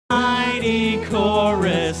mighty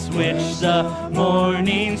chorus which the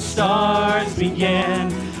morning stars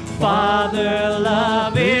began. Father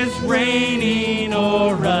love is reigning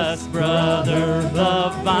o'er us, brother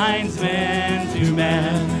love binds man to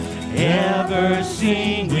man. Ever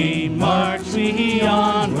sing we, march we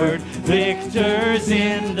onward, victors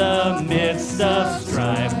in the midst of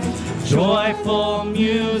strife. Joyful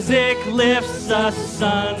music lifts us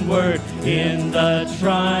sunward in the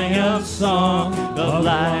triumph song of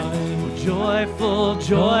life. Joyful,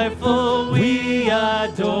 joyful, we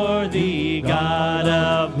adore thee, God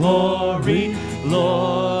of glory,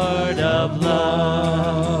 Lord of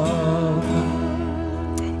love.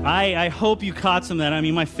 I hope you caught some of that. I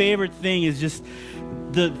mean, my favorite thing is just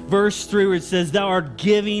the verse 3 where it says, thou art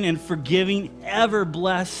giving and forgiving, ever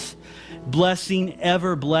blessed, blessing,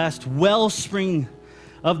 ever blessed, wellspring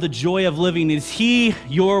of the joy of living. Is he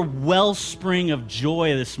your wellspring of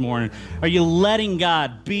joy this morning? Are you letting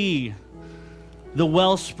God be the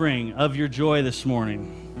wellspring of your joy this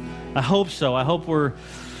morning? I hope so. I hope we're,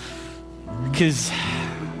 because,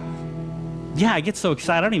 yeah, I get so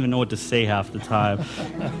excited. I don't even know what to say half the time.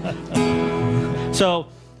 So,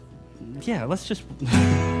 yeah, let's just,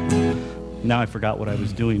 now I forgot what I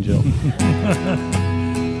was doing, Jill.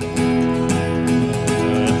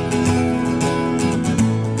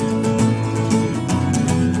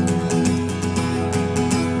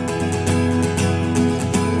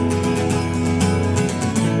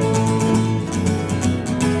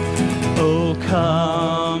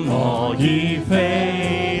 Come, all ye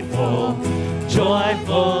faithful,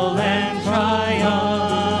 joyful and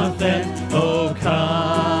triumphant. O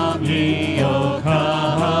come ye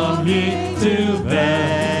to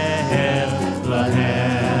Bethlehem.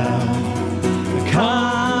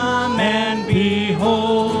 Come and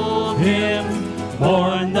behold him,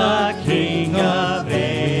 born the King of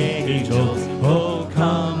angels. Oh,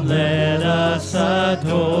 come, let us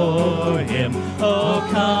adore him. Oh,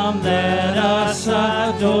 come, let us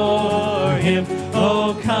adore him.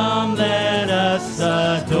 Oh, come, let us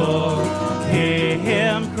adore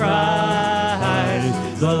him,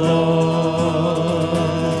 Christ the Lord.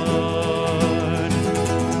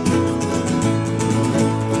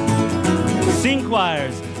 Sing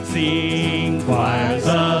choirs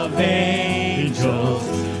of angels,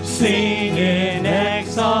 sing in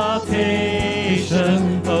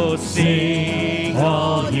exaltation. Oh, sing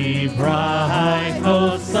all ye bright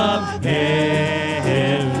hosts of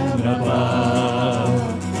heaven above.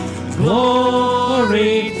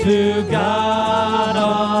 Glory to God,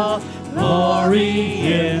 all glory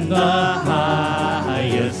in the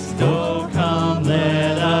highest. Oh, come,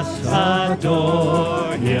 let us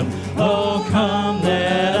adore him. Oh, come,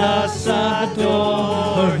 let us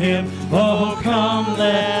adore him. Oh, come,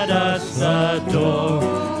 let us adore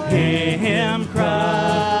him, Christ.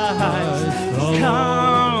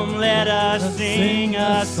 Come, let us sing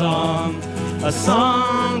a song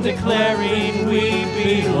declaring we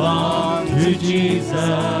belong to Jesus.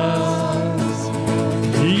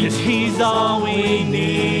 'Cause he's all we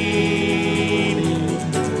need.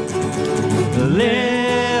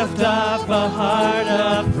 Lift up a heart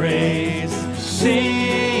of praise.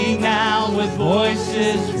 Sing now with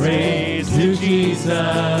voices raised to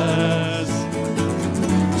Jesus.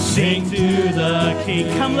 Sing to the King.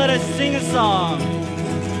 Come, let us sing a song.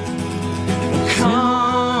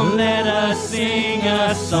 Come, let us sing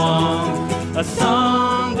a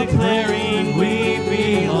song declaring we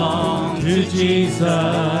belong to Jesus.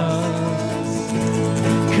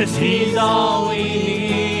 'Cause he's all we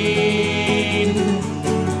need.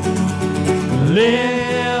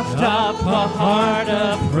 Lift up a heart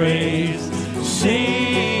of praise.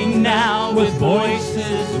 Sing now with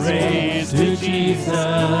voices raised to Jesus.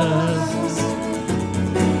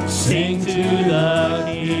 Sing to the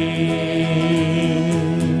King.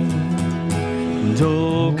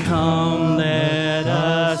 Oh, come, let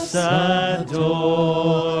us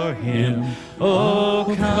adore him. Oh,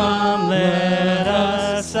 come, let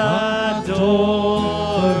us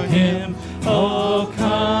adore him. Oh,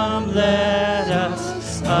 come, let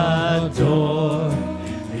us adore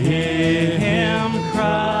him,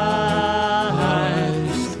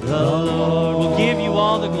 Christ the Lord. We'll give you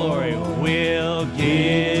all the glory. We'll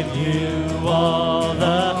give you all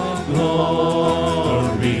the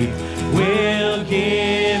glory. We'll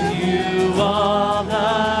give you all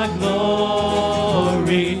the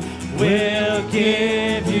glory. We'll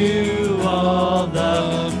give you all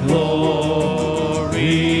the glory,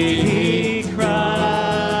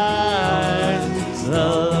 Christ the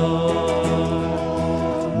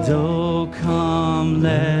Lord. Oh, come,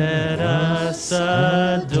 let us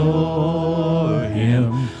adore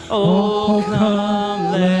him. Oh,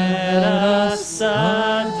 come, let us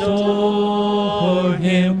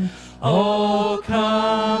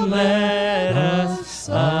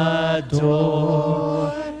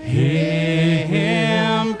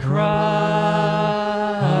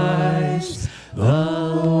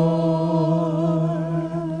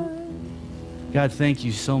God, thank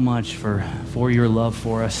you so much for your love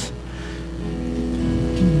for us.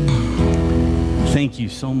 Thank you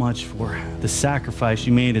so much for the sacrifice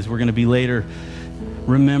you made, as we're going to be later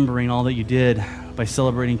remembering all that you did by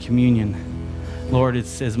celebrating communion. Lord,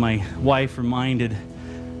 it's as my wife reminded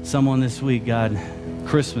someone this week, God,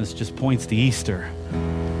 Christmas just points to Easter.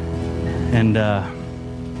 And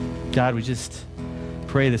God, we just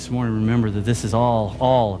pray this morning, remember that this is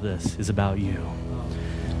all of this is about you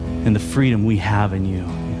and the freedom we have in you.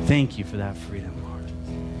 Thank you for that freedom, Lord.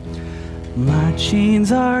 My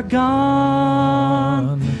chains are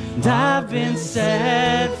gone, and I've been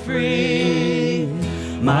set free.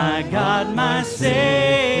 My God, my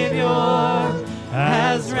Savior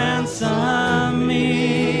has ransomed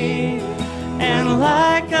me. And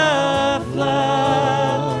like a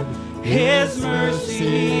flood, His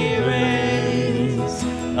mercy reigns,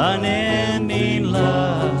 unending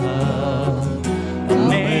love,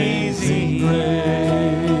 amazing grace.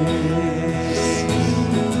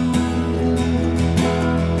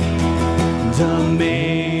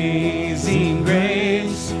 Amazing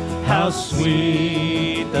grace, how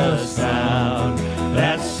sweet the sound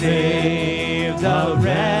that saved a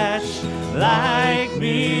wretch like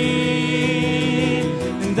me.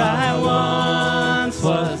 And I once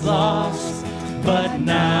was lost, but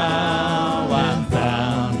now I'm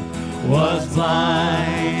found. Was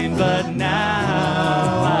blind, but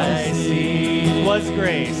now I see. 'Twas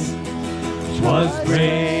grace, 'twas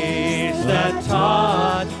grace that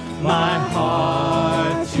taught my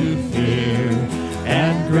heart to fear,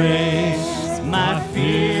 and grace my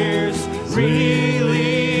fears relieve.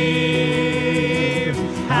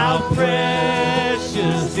 How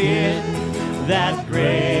precious did that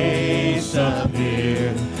grace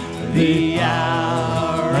appear, the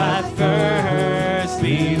hour I first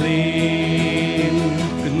believed.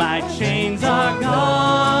 My chains are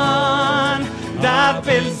gone, and I've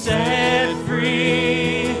been set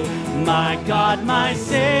free. My God, my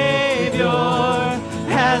Savior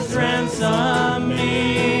has ransomed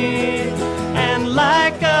me. And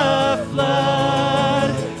like a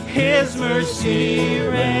flood, His mercy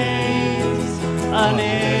reigns,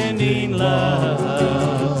 unending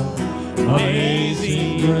love,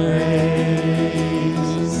 amazing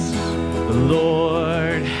grace. The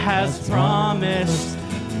Lord has promised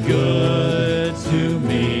good to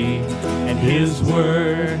me, and His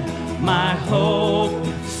word my hope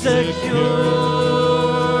secures.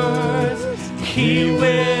 He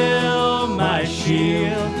will my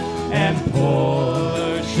shield and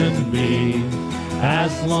portion be,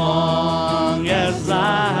 as long as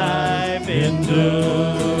life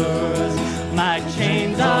endures. My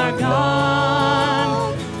chains are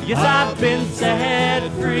gone, yes, I've been set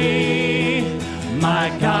free. My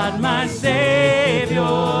God, my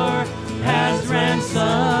Savior has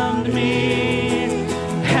ransomed me.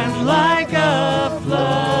 And like a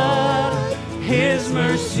flood, His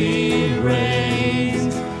mercy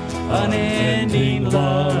reigns, unending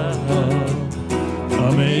love,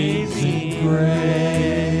 amazing grace.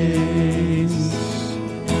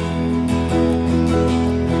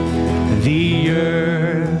 The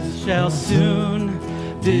earth shall soon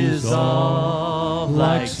dissolve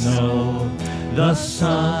like snow, the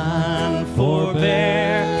sun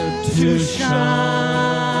forbear to shine,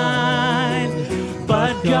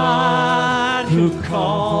 but God who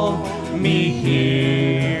called me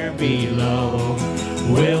here below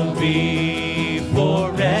will be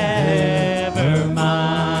forever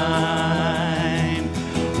mine,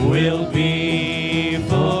 will be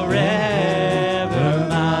forever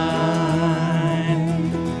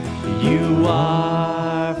mine. You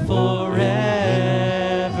are forever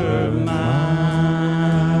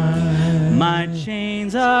mine. My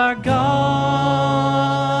chains are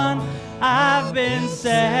gone, I've been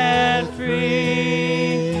set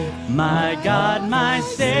free. My God, my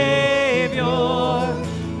Savior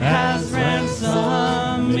has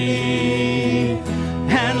ransomed me.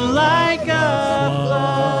 And like a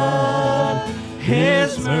flood,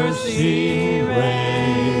 His mercy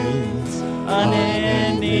reigns,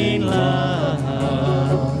 unending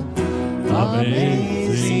love,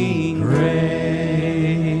 amazing grace.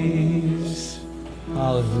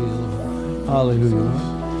 Hallelujah. Hallelujah.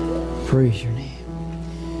 Praise your name.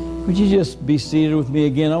 Would you just be seated with me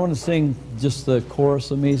again? I want to sing just the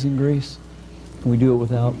chorus, Amazing Grace. Can we do it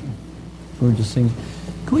without? We're just singing.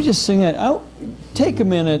 Can we just sing it? Take a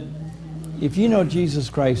minute. If you know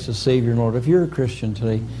Jesus Christ as Savior and Lord, if you're a Christian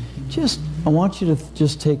today, I want you to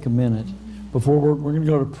just take a minute before we're going to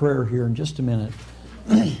go to prayer here in just a minute.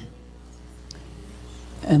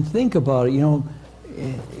 And think about it. You know,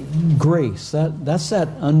 grace, that's that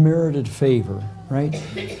unmerited favor, right?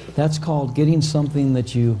 That's called getting something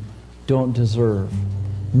that you don't deserve.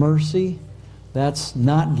 Mercy, that's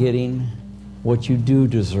not getting what you do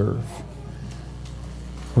deserve.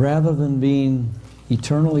 Rather than being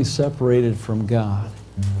eternally separated from God,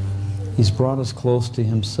 He's brought us close to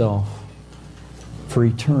Himself for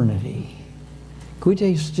eternity. Could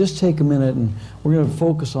we just take a minute, and we're going to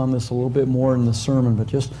focus on this a little bit more in the sermon, but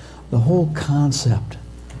just the whole concept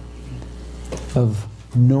of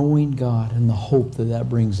knowing God and the hope that that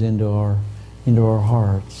brings into our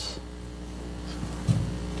hearts.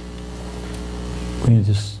 We're going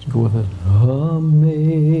to just go with it.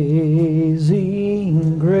 Amazing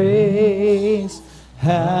grace,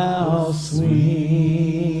 how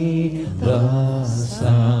sweet the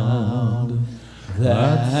sound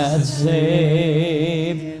that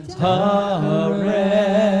saved a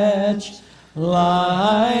wretch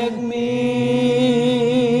like me.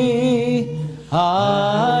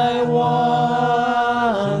 I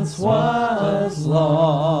once was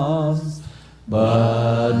lost,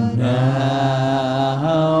 but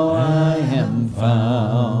now I am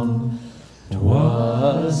found.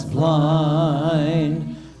 'Twas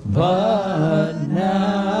blind, but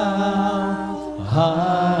now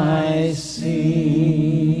I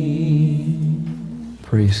see.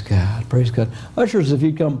 Praise God. Praise God. Ushers, if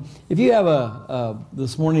you come, if you have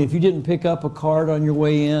this morning, if you didn't pick up a card on your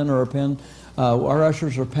way in or a pen, our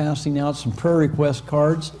ushers are passing out some prayer request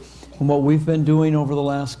cards. And what we've been doing over the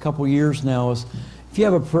last couple years now is, if you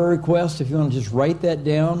have a prayer request, if you want to just write that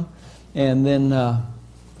down, and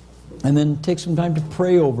then take some time to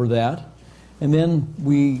pray over that. And then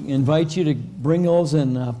we invite you to bring those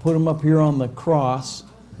and put them up here on the cross.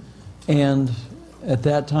 And at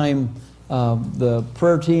that time, the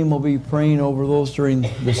prayer team will be praying over those during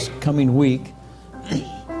this coming week.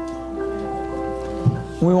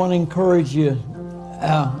 We want to encourage you.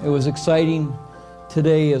 It was exciting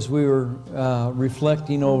today as we were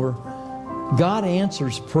reflecting over God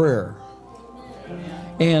answers prayer.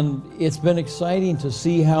 And it's been exciting to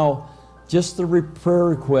see how just the prayer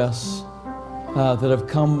requests that have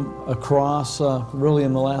come across really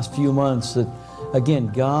in the last few months, that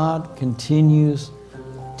again, God continues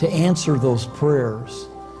to answer those prayers.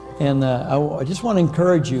 And I just want to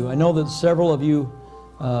encourage you. I know that several of you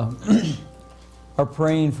are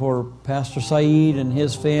praying for Pastor Saeed and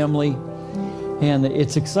his family. And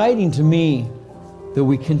it's exciting to me that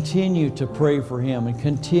we continue to pray for him and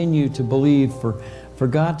continue to believe for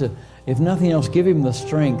God to, if nothing else, give him the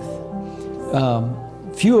strength.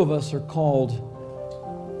 Few of us are called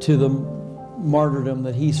to the martyrdom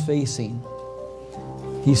that he's facing.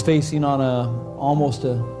 He's facing on almost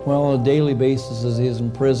a daily basis as he is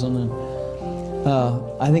in prison. And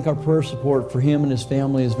I think our prayer support for him and his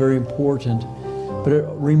family is very important. But it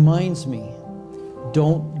reminds me,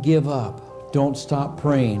 don't give up. Don't stop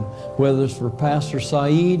praying. Whether it's for Pastor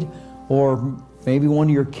Saeed or maybe one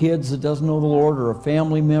of your kids that doesn't know the Lord, or a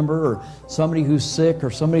family member, or somebody who's sick, or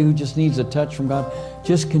somebody who just needs a touch from God.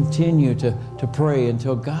 Just continue to pray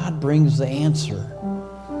until God brings the answer.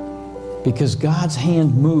 Because God's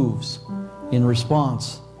hand moves in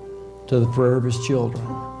response to the prayer of His children.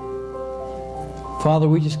 Father,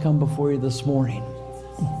 we just come before you this morning.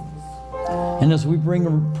 And as we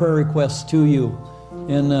bring prayer requests to you,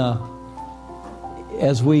 and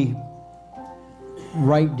as we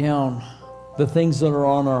write down the things that are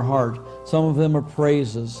on our heart, some of them are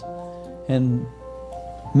praises, and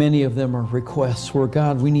many of them are requests where,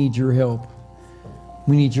 God, we need your help.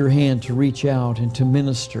 We need your hand to reach out and to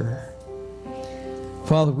minister.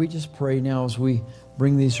 Father, we just pray now as we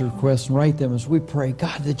bring these requests and write them, as we pray,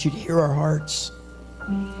 God, that you'd hear our hearts,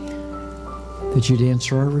 that you'd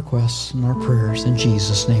answer our requests and our prayers. In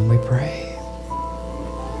Jesus' name we pray.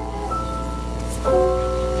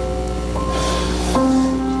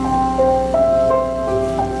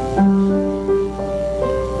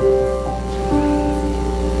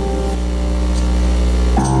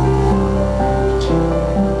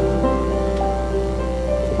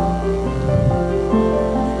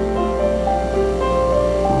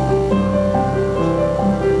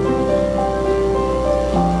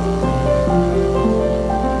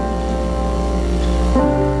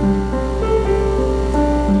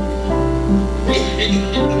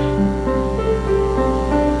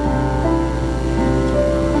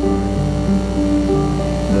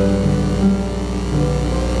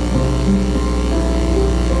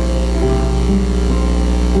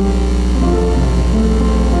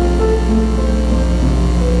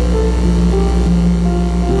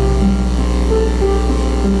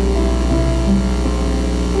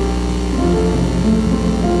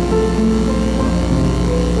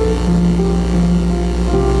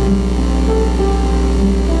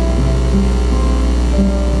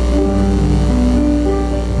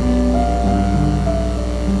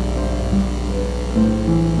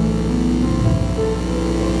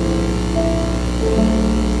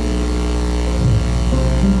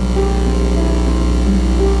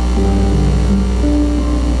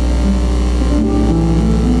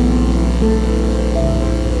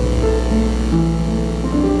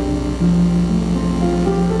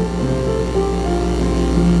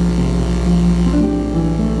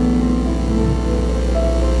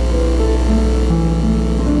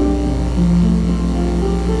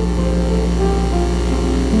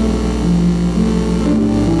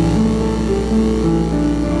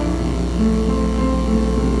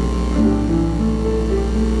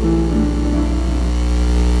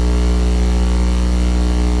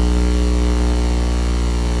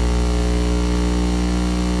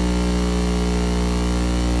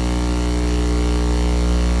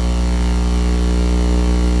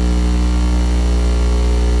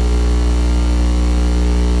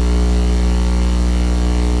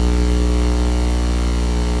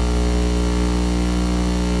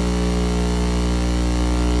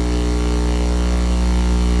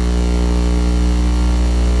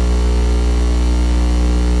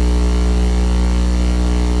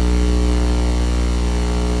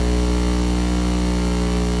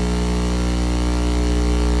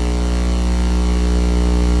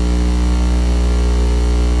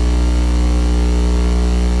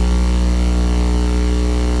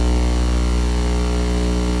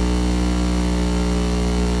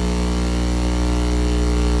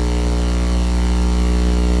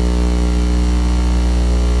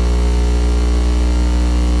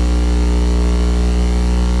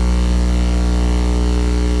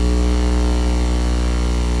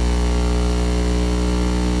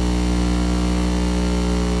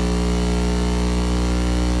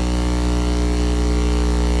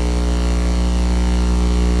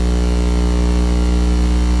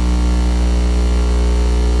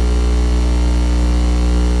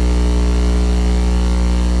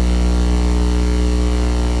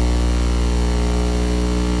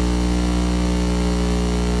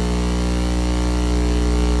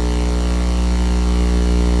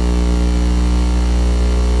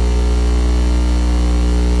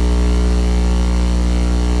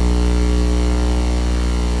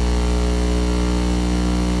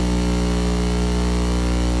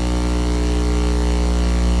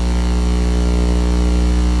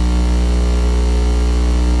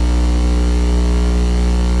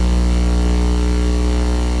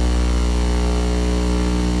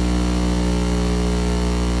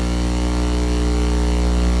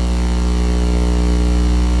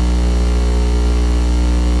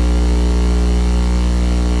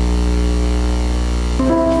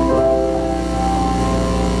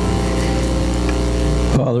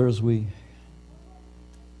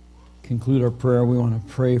 conclude our prayer, we want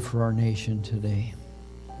to pray for our nation today.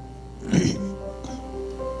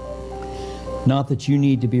 Not that you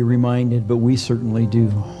need to be reminded, but we certainly do.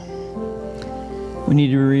 We need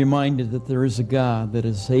to be reminded that there is a God that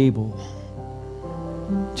is able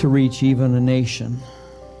to reach even a nation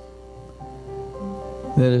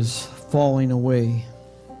that is falling away,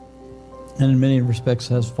 and in many respects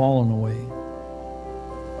has fallen away.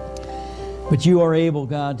 But you are able,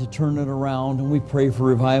 God, to turn it around, and we pray for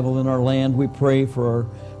revival in our land. We pray for our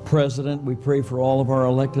president. We pray for all of our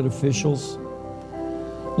elected officials.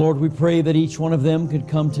 Lord, we pray that each one of them could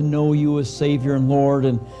come to know you as Savior and Lord,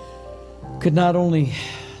 and could not only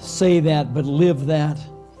say that, but live that.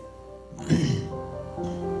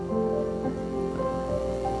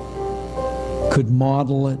 Could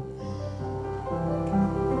model it.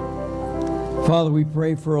 Father, we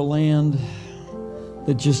pray for a land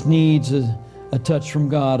that just needs a touch from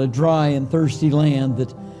God, a dry and thirsty land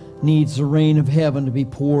that needs the rain of heaven to be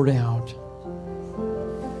poured out.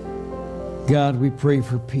 God, we pray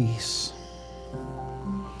for peace.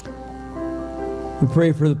 We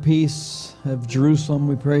pray for the peace of Jerusalem.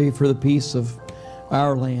 We pray for the peace of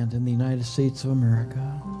our land in the United States of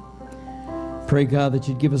America. Pray, God, that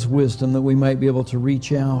you'd give us wisdom that we might be able to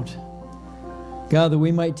reach out. God, that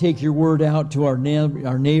we might take your word out to our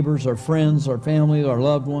neighbors, our friends, our family, our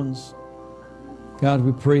loved ones. God,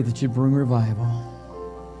 we pray that you'd bring revival.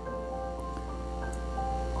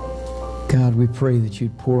 God, we pray that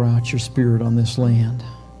you'd pour out your Spirit on this land.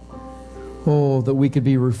 Oh, that we could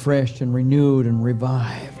be refreshed and renewed and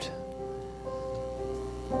revived.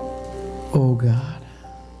 Oh, God.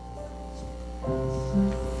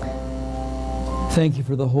 Thank you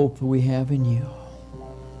for the hope that we have in you.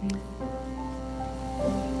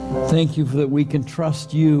 Thank you for that we can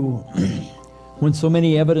trust you when so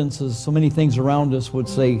many evidences, so many things around us would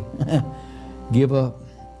say, give up.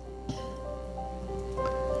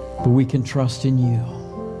 But we can trust in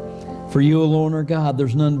you. For you alone are God.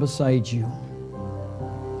 There's none beside you.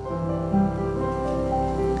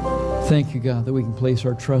 Thank you, God, that we can place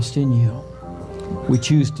our trust in you. We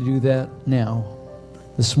choose to do that now,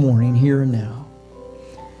 this morning, here and now.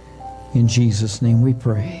 In Jesus' name we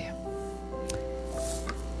pray.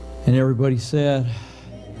 And everybody said,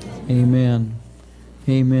 amen.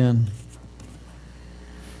 Amen.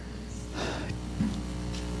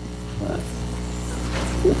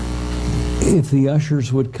 If the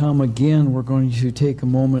ushers would come again, we're going to take a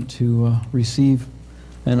moment to receive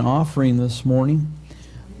an offering this morning.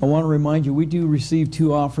 I want to remind you, we do receive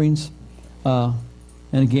 2 offerings. And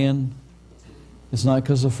again, it's not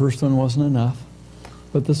because the first one wasn't enough.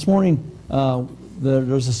 But this morning,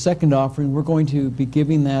 there's a second offering. We're going to be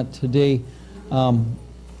giving that today.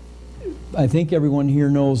 I think everyone here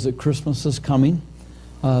knows that Christmas is coming.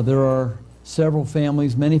 There are several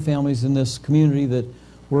families, many families in this community that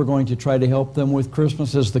we're going to try to help them with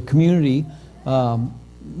Christmas as the community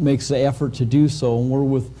makes the effort to do so. And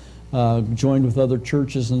we're joined with other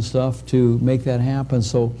churches and stuff to make that happen.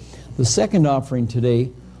 So the second offering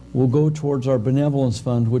today will go towards our benevolence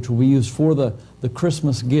fund, which will be used for the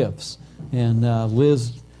Christmas gifts. And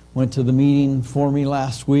Liz went to the meeting for me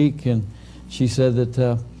last week, and she said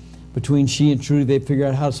that between she and Trudy, they figured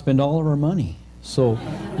out how to spend all of our money. So,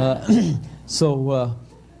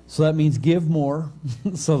 so that means give more,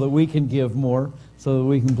 so that we can give more, so that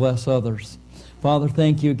we can bless others. Father,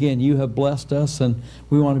 thank you again. You have blessed us, and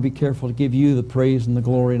we want to be careful to give you the praise and the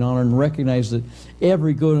glory and honor, and recognize that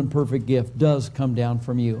every good and perfect gift does come down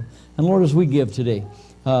from you. And Lord, as we give today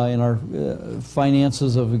in our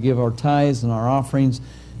finances, as we give our tithes and our offerings,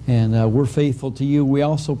 and we're faithful to you, we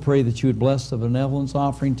also pray that you would bless the benevolence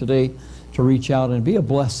offering today to reach out and be a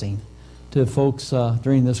blessing to folks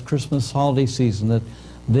during this Christmas holiday season, that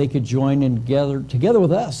they could join and gather together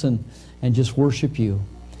with us and just worship you.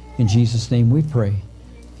 In Jesus' name we pray.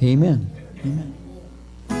 Amen. Amen.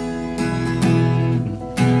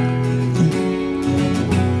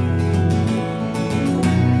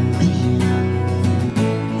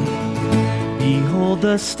 Behold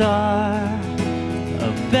the star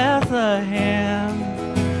of Bethlehem,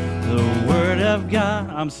 the Word of God.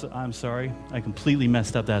 I'm sorry. I completely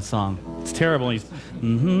messed up that song. It's terrible.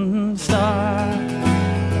 Star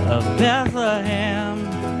of Bethlehem,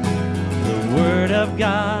 the Word of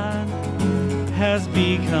God has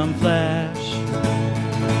become flesh.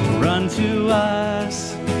 Run to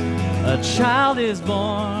us, a child is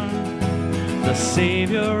born, the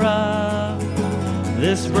Savior of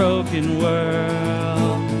this broken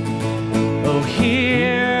world. Oh,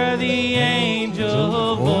 hear the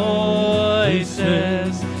angel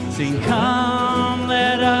voices sing, come,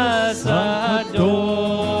 let us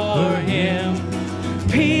adore him.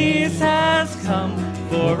 Peace has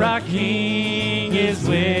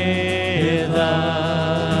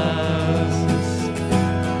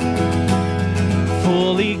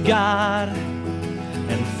God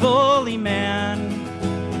and fully man.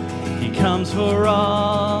 He comes for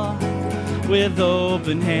all with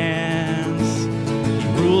open hands. He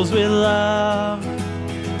rules with love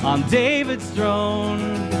on David's throne.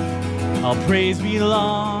 All praise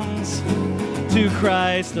belongs to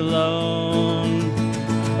Christ alone.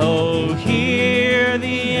 Oh, hear the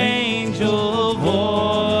angel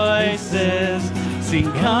voices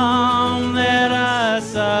sing, come, let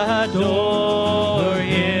us adore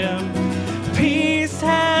him. Peace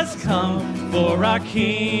has come, for our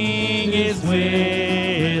King is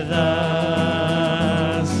with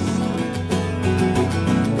us.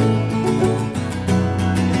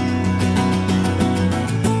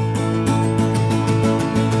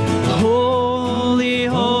 Holy,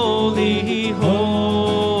 holy,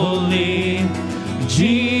 holy,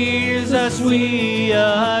 Jesus, we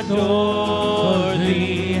adore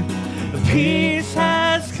thee. Peace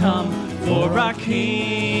has come, for our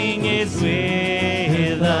King is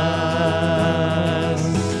with us.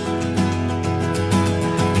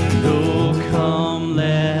 Oh, come,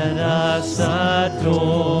 let us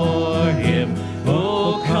adore him.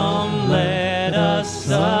 Oh, come, let us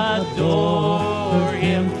adore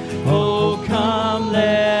him. Oh, come,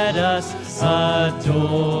 let us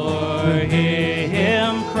adore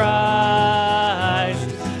him, Christ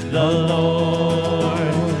the Lord.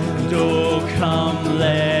 Oh, come,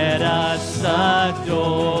 let us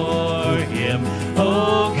adore him.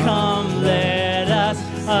 Oh, come, let us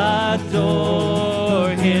adore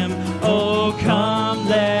him. Oh, come,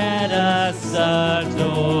 let us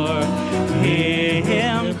adore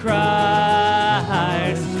him,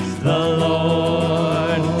 Christ the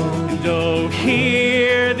Lord. And oh,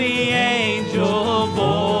 hear the angel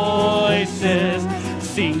voices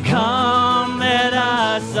sing, come, let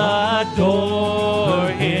us adore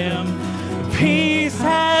him. Peace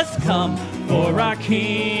has come, for our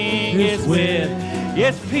King is with.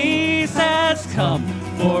 Yes, peace has come,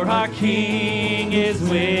 for our King is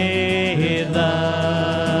with us.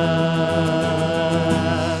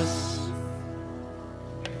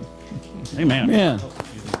 Amen. Amen.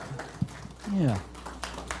 Yeah.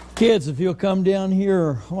 Kids, if you'll come down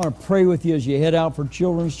here, I want to pray with you as you head out for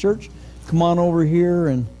Children's Church. Come on over here,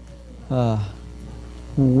 and we'll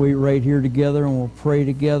wait right here together, and we'll pray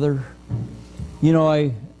together. You know,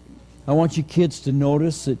 I want you kids to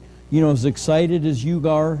notice that, you know, as excited as you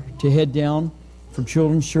are to head down for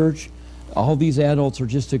Children's Church, all these adults are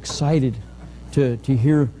just excited to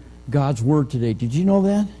hear God's Word today. Did you know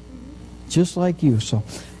that? Just like you. So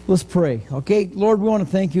let's pray. Okay, Lord, we want to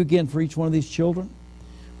thank you again for each one of these children.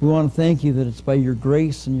 We want to thank you that it's by your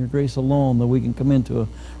grace and your grace alone that we can come into a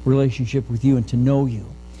relationship with you and to know you.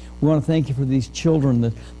 We want to thank you for these children,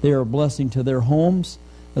 that they are a blessing to their homes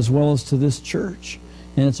as well as to this church.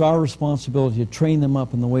 And it's our responsibility to train them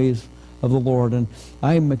up in the ways of the Lord. And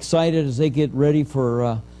I'm excited as they get ready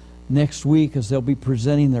for next week, as they'll be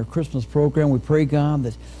presenting their Christmas program. We pray, God,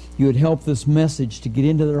 that you would help this message to get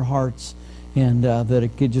into their hearts, and that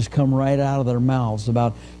it could just come right out of their mouths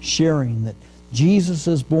about sharing that Jesus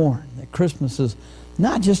is born, that Christmas is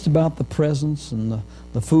not just about the presents and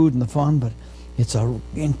the food and the fun, but it's an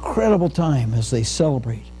incredible time as they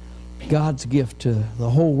celebrate God's gift to the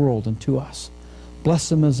whole world and to us. Bless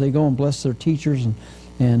them as they go, and bless their teachers,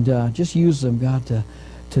 and just use them, God,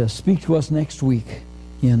 to speak to us next week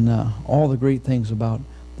in all the great things about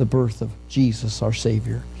the birth of Jesus, our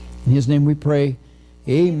Savior. In His name we pray,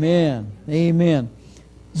 amen. Amen.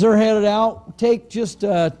 As they're headed out, take just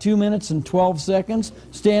 2 minutes and 12 seconds.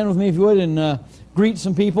 Stand with me if you would, and greet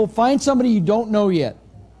some people. Find somebody you don't know yet,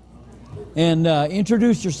 and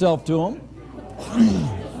introduce yourself to them.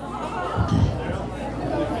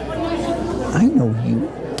 I know you.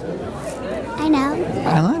 I know.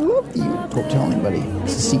 And I love you. Don't tell anybody.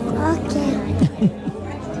 It's a secret. Okay.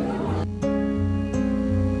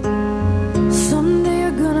 Someday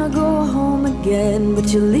you're gonna go home again,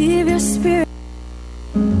 but you leave your spirit.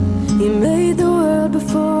 You made the world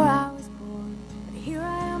before I was born, and here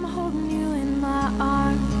I am holding you in my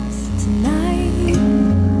arms tonight.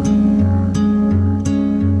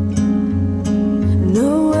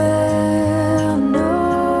 Nowhere,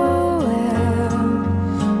 nowhere,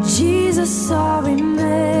 Jesus, sorry,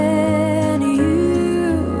 man,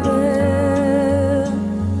 you will.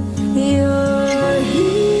 You're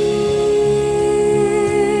here,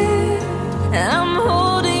 and I'm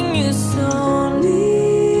holding you so near.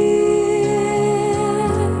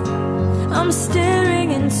 I'm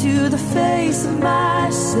staring into the face of my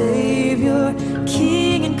Savior,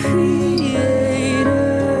 King and Creator.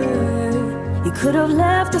 You could have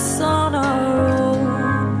left us on our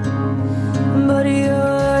own, but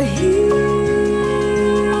you're here.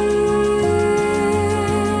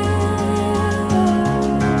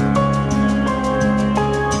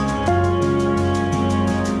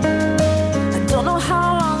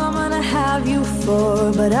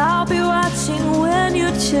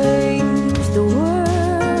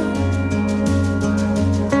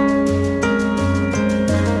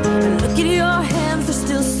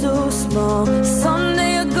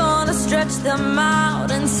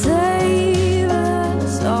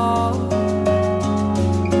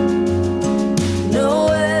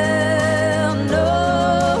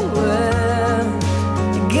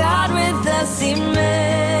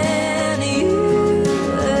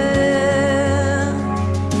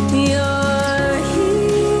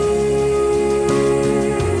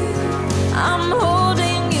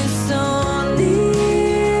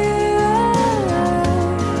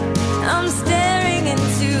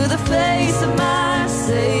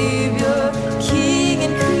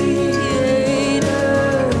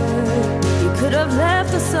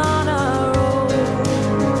 left us on our own.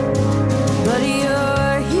 But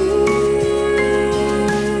you're here.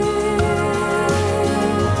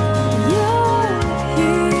 You're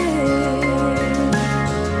here.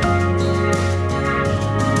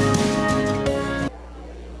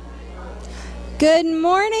 Good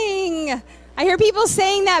morning. I hear people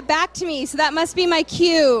saying that back to me, so that must be my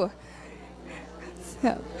cue.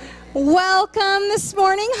 So, welcome this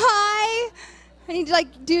morning. Hi. I need to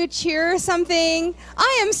do a cheer or something.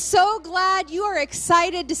 I am so glad you are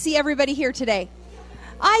excited to see everybody here today.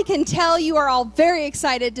 I can tell you are all very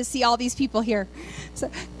excited to see all these people here.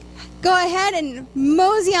 So go ahead and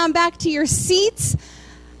mosey on back to your seats.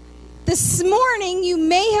 This morning you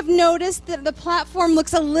may have noticed that the platform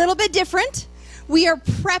looks a little bit different. We are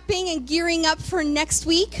prepping and gearing up for next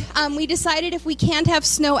week. We decided if we can't have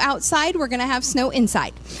snow outside, we're going to have snow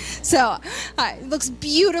inside. So it looks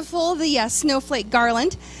beautiful, the snowflake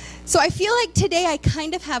garland. So I feel like today I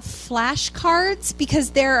kind of have flashcards because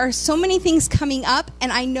there are so many things coming up,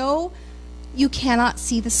 and I know you cannot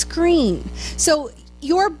see the screen. So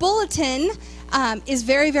your bulletin is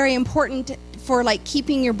very, very important for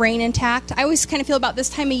keeping your brain intact. I always kind of feel about this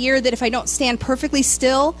time of year that if I don't stand perfectly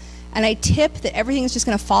still, and I tip that everything's just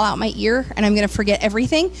going to fall out my ear and I'm going to forget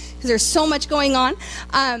everything because there's so much going on.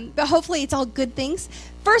 But hopefully it's all good things.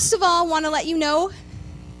 First of all, I want to let you know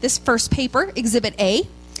this first paper, Exhibit A.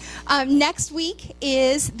 Next week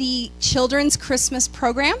is the Children's Christmas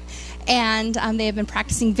program, and they have been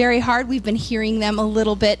practicing very hard. We've been hearing them a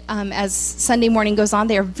little bit as Sunday morning goes on.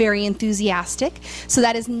 They are very enthusiastic. So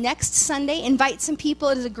that is next Sunday. Invite some people.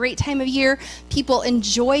 It is a great time of year. People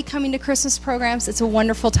enjoy coming to Christmas programs. It's a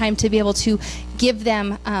wonderful time to be able to give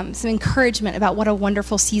them some encouragement about what a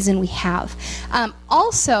wonderful season we have.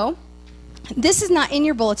 Also, this is not in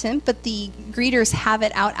your bulletin, but the greeters have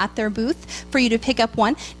it out at their booth for you to pick up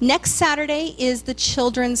one. Next Saturday is the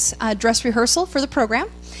children's dress rehearsal for the program.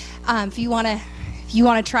 If you want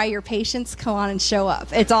to try your patience, come on and show up.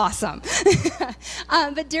 It's awesome.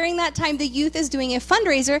 But during that time, the youth is doing a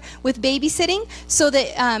fundraiser with babysitting so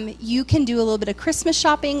that you can do a little bit of Christmas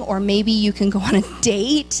shopping, or maybe you can go on a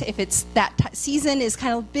date if it's that season is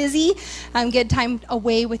kind of busy. Get time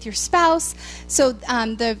away with your spouse. So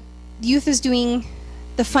the youth is doing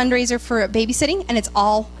the fundraiser for babysitting, and it's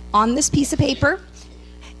all on this piece of paper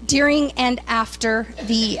during and after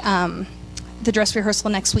the dress rehearsal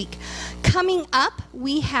next week. Coming up,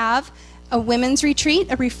 we have a women's retreat,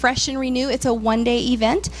 a Refresh and Renew. It's a one-day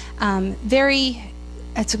event.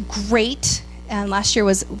 It's great, and last year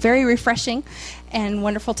was very refreshing and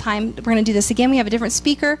wonderful time. We're going to do this again. We have a different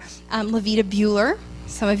speaker, Levita Bueller.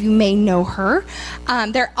 Some of you may know her.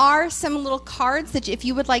 There are some little cards that if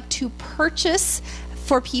you would like to purchase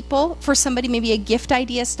for somebody, maybe a gift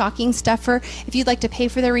idea, stocking stuffer, if you'd like to pay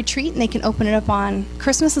for their retreat and they can open it up on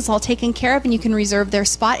Christmas, it's all taken care of and you can reserve their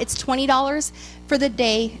spot. It's $20 for the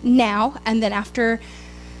day now, and then after,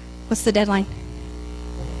 what's the deadline?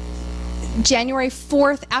 January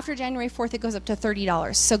 4th. After January 4th, it goes up to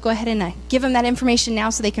 $30. So go ahead and give them that information now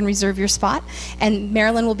so they can reserve your spot. And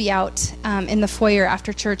Marilyn will be out in the foyer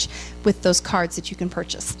after church with those cards that you can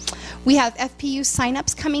purchase. We have FPU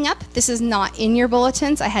signups coming up. This is not in your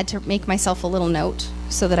bulletins. I had to make myself a little note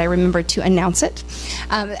so that I remembered to announce it.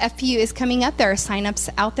 FPU is coming up. There are signups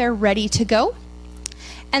out there ready to go.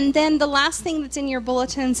 And then the last thing that's in your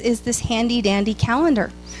bulletins is this handy-dandy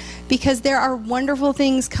calendar, because there are wonderful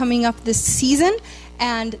things coming up this season.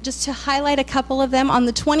 And just to highlight a couple of them, on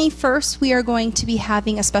the 21st, we are going to be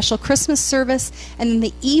having a special Christmas service, and then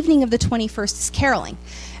the evening of the 21st is caroling.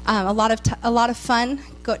 A lot of fun.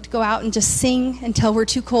 Go out and just sing until we're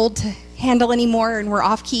too cold to handle anymore and we're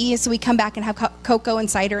off key. So we come back and have cocoa and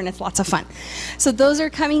cider, and it's lots of fun. So those are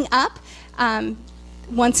coming up.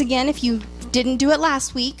 Once again, if you didn't do it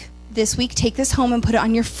last week, this week, take this home and put it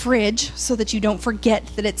on your fridge so that you don't forget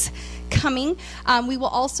that it's coming. We will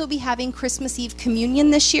also be having Christmas Eve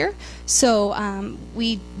communion this year. So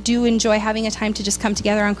we do enjoy having a time to just come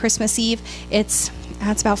together on Christmas Eve. It's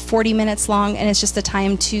about 40 minutes long, and it's just a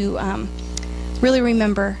time to really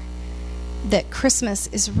remember that Christmas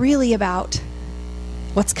is really about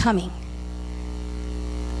what's coming.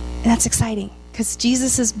 And that's exciting, because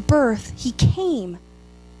Jesus' birth, he came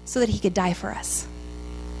so that he could die for us.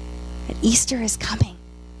 And Easter is coming.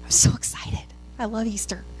 I'm so excited. I love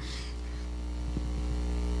Easter.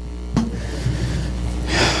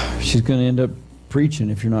 She's going to end up preaching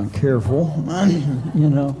if you're not careful. You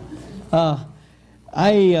know.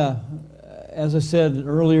 As I said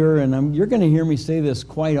earlier, and you're going to hear me say this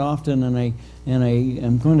quite often, and I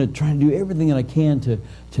am going to try to do everything that I can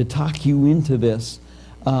to talk you into this.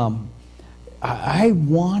 I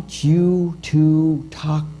want you to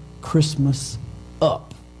talk Christmas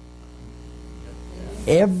up.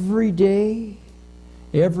 Every day,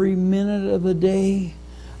 every minute of the day,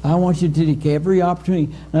 I want you to take every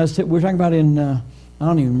opportunity. Now, we're talking about in, I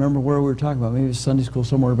don't even remember where we were talking about, maybe it's Sunday school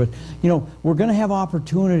somewhere, but, you know, we're going to have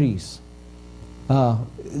opportunities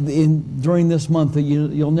during this month that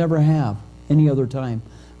you'll never have any other time.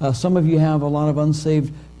 Some of you have a lot of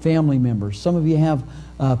unsaved family members. Some of you have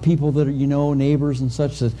people that are, you know, neighbors and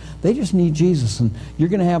such, that they just need Jesus, and you're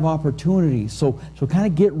going to have opportunities. So kind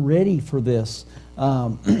of get ready for this.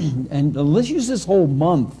 And let's use this whole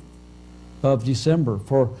month of December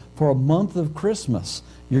for a month of Christmas.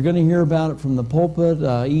 You're going to hear about it from the pulpit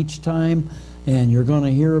each time, and you're going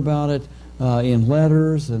to hear about it in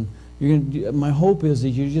letters. And my hope is that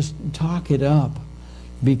you just talk it up,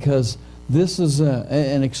 because this is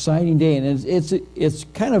an exciting day, and it's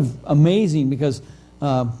kind of amazing because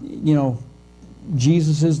you know,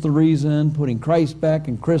 Jesus is the reason, putting Christ back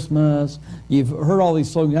in Christmas. You've heard all these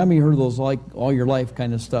slogans. I mean, you heard those like all your life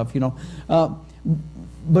kind of stuff, you know.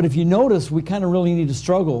 But if you notice, we kind of really need to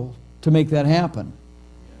struggle to make that happen,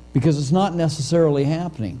 because it's not necessarily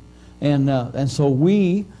happening. And so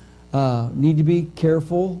we need to be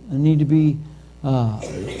careful and need to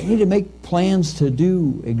make plans to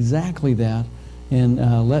do exactly that,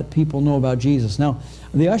 and let people know about Jesus. Now,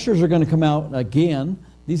 the ushers are going to come out again.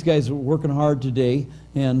 These guys are working hard today.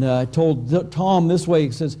 And I told Tom this way,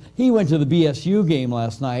 he says, he went to the BSU game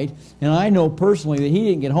last night, and I know personally that he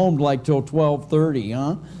didn't get home like till 12:30,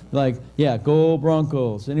 huh? Like, yeah, go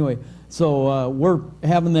Broncos. Anyway, so we're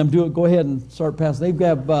having them do it. Go ahead and start passing.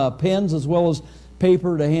 They've got pens as well as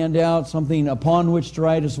paper to hand out, something upon which to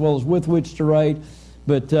write as well as with which to write.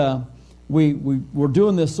 But we're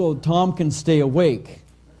doing this so Tom can stay awake,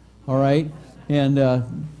 all right? And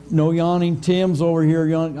no yawning. Tim's over here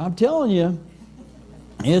yawning. I'm telling you,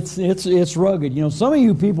 it's rugged. You know, some of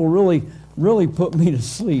you people really put me to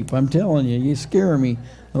sleep. I'm telling you, you scare me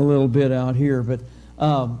a little bit out here. But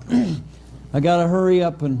I got to hurry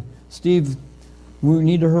up, and Steve, we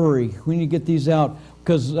need to hurry. We need to get these out.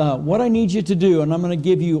 Because what I need you to do, and I'm going to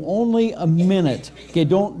give you only a minute. Okay,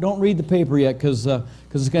 don't read the paper yet, because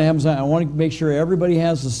it's going to happen. I want to make sure everybody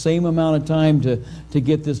has the same amount of time to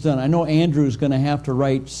get this done. I know Andrew's going to have to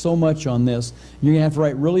write so much on this. You're going to have to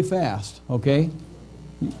write really fast, okay?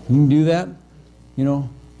 You can do that? You know,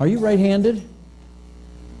 are you right-handed? You're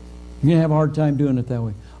going to have a hard time doing it that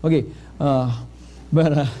way. Okay, oh,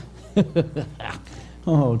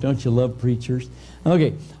 don't you love preachers?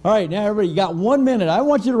 Okay, all right, now everybody, you got 1 minute. I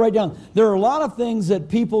want you to write down. There are a lot of things that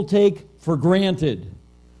people take for granted,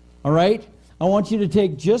 all right? I want you to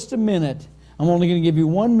take just a minute. I'm only going to give you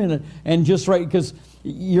 1 minute, and just write, because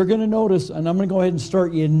you're going to notice, and I'm going to go ahead and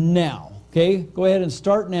start you now, okay? Go ahead and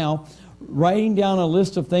start now, writing down a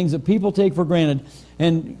list of things that people take for granted.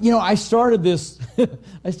 And, you know, I started this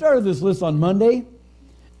list on Monday,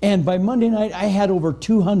 and by Monday night, I had over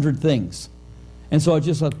 200 things. And so I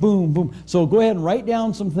just like, boom, boom. So go ahead and write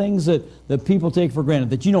down some things that people take for granted.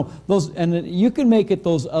 That, you know, those, and you can make it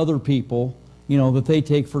those other people, you know, that they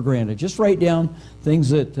take for granted. Just write down things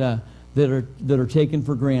that are taken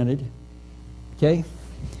for granted. Okay?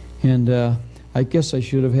 And I guess I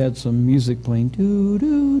should have had some music playing. Do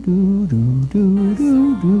do do do do do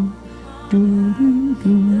do do do do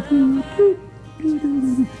do do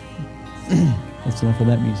do. That's enough of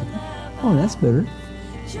that music. Oh, that's better.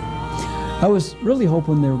 I was really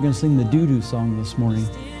hoping they were going to sing the doo-doo song this morning,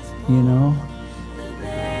 you know.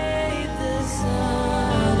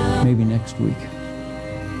 Maybe next week.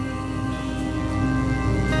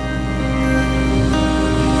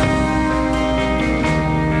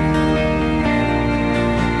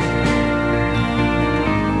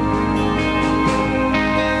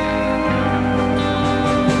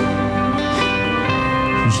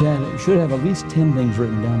 You should have at least 10 things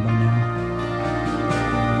written down by now.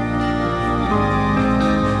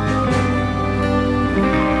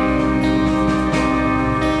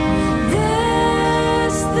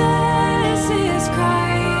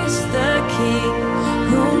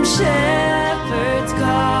 Shepherd's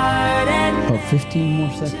garden. About 15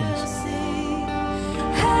 more seconds.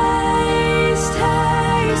 Haste,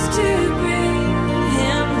 haste to bring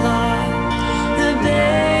him Lord, the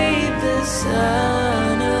babe, the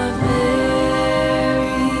Son of Mary.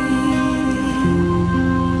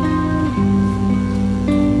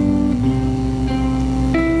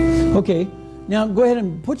 Okay, now go ahead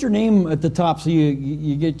and put your name at the top so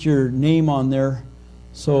you get your name on there,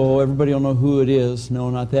 so everybody will know who it is. No,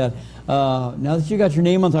 not that. Now that you got your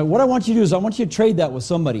name on top, what I want you to do is I want you to trade that with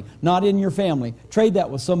somebody, not in your family. Trade that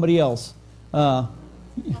with somebody else.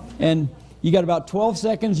 And You got about 12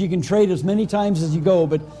 seconds. You can trade as many times as you go,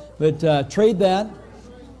 but trade that.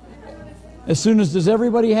 As soon as, does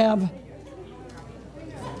everybody have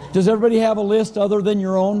a list other than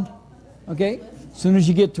your own? Okay? As soon as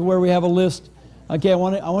you get to where we have a list. Okay, I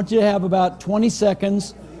want you to have about 20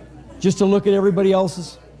 seconds just to look at everybody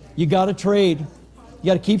else's. You got to trade. You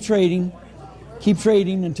got to keep trading. Keep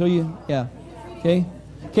trading until you, yeah. Okay?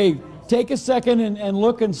 Okay, take a second and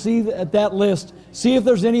look and see at that list. See if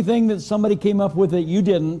there's anything that somebody came up with that you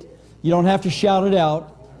didn't. You don't have to shout it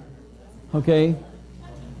out. Okay?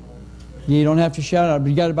 You don't have to shout it out. But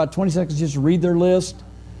you got about 20 seconds just to read their list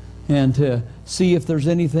and to see if there's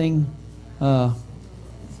anything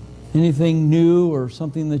new or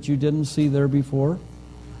something that you didn't see there before.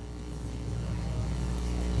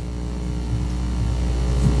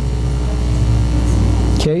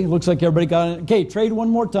 Okay, looks like everybody got it. Okay, trade one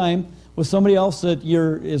more time with somebody else that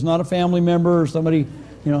is not a family member or somebody,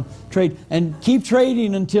 trade. And keep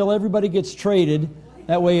trading until everybody gets traded.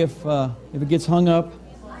 That way if it gets hung up,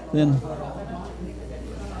 then...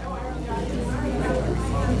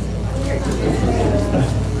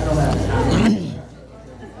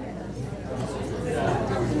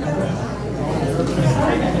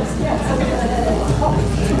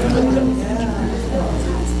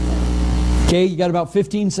 Okay, you got about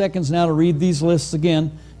 15 seconds now to read these lists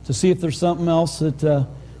again to see if there's something else that,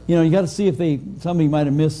 you got to see if somebody might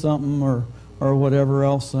have missed something or whatever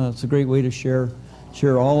else. It's a great way to share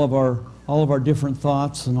all of our different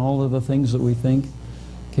thoughts and all of the things that we think.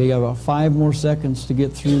 Okay, you got about 5 more seconds to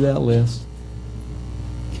get through that list.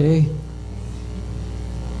 Okay.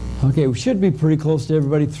 Okay, we should be pretty close to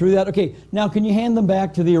everybody through that. Okay, now can you hand them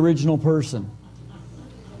back to the original person?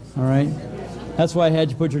 All right. That's why I had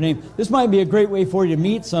you put your name. This might be a great way for you to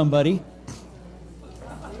meet somebody.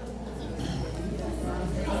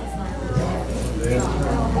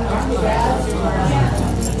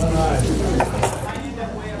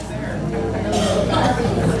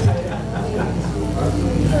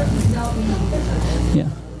 Yeah.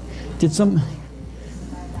 Did some...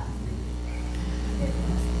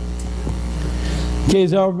 Okay,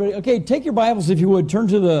 is everybody, okay, take your Bibles if you would. Turn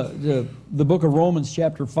to the book of Romans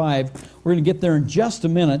chapter 5. We're going to get there in just a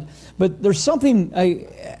minute. But there's something, did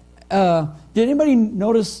anybody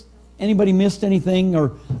notice, anybody missed anything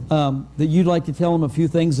or that you'd like to tell them a few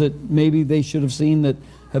things that maybe they should have seen that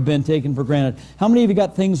have been taken for granted? How many of you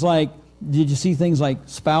got things like, did you see things like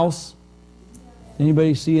spouse?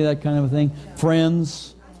 Anybody see that kind of a thing?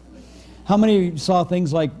 Friends? How many of you saw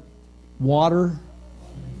things like water?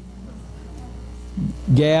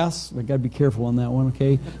 Gas, I got to be careful on that one,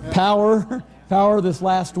 okay? Power this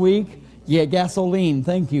last week. Yeah, gasoline,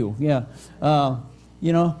 thank you. Yeah. How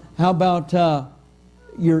about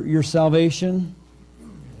your salvation?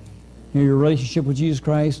 Your relationship with Jesus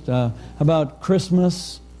Christ? How about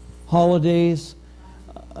Christmas, holidays?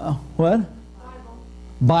 What?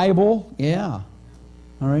 Bible, yeah.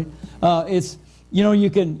 All right. It's... you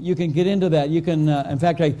can get into that. You can, in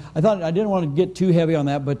fact, I thought I didn't want to get too heavy on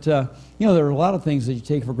that, but there are a lot of things that you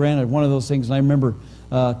take for granted. One of those things, and I remember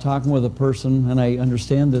talking with a person, and I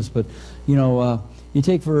understand this, but you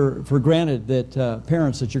take for granted that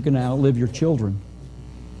parents that you're going to outlive your children.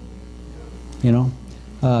 You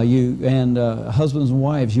and husbands and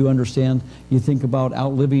wives, you understand. You think about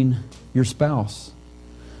outliving your spouse.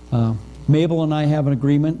 Mabel and I have an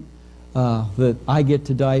agreement that I get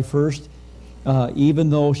to die first.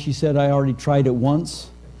 Even though she said I already tried it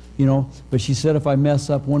once, but she said if I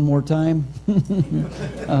mess up one more time,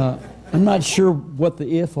 I'm not sure what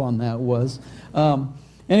the if on that was.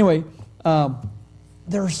 Anyway,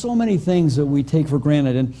 there are so many things that we take for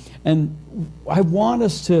granted, and I want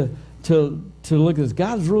us to look at this.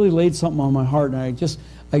 God's really laid something on my heart, and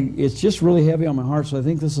it's just really heavy on my heart, so I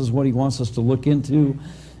think this is what He wants us to look into,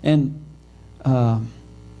 and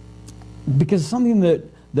because something that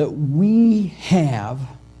we have,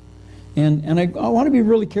 and I want to be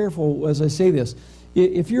really careful as I say this.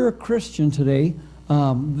 If you're a Christian today,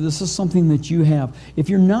 this is something that you have. If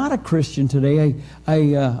you're not a Christian today,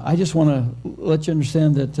 I just want to let you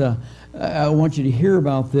understand that I want you to hear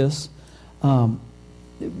about this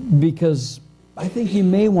because I think you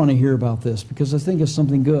may want to hear about this because I think it's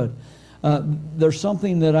something good. There's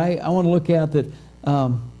something that I want to look at that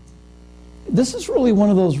this is really one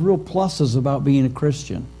of those real pluses about being a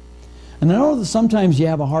Christian. And I know that sometimes you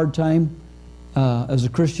have a hard time as a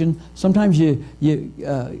Christian. Sometimes you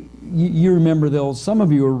remember some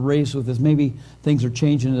of you are raised with this. Maybe things are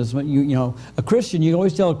changing. A Christian, you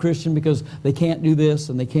always tell a Christian because they can't do this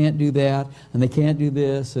and they can't do that and they can't do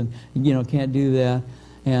this and can't do that.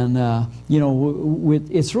 And you know,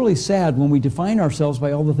 it's really sad when we define ourselves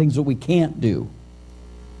by all the things that we can't do.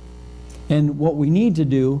 And what we need to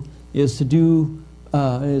do is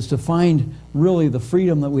to find really the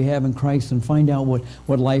freedom that we have in Christ and find out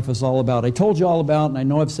what life is all about. I told you all about, and I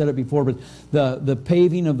know I've said it before, but the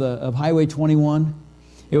paving of Highway 21,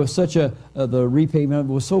 it was such the repaving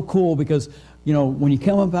was so cool because, you know, when you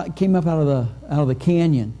came up out of the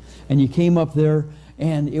canyon and you came up there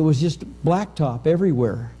and it was just blacktop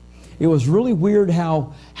everywhere. It was really weird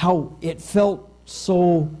how it felt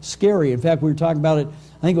so scary. In fact, we were talking about it.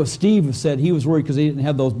 I think it was Steve who said he was worried because he didn't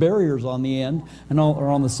have those barriers on the end or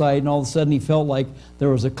on the side, and all of a sudden he felt like there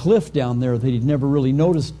was a cliff down there that he'd never really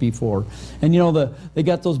noticed before. And you know, they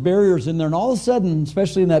got those barriers in there, and all of a sudden,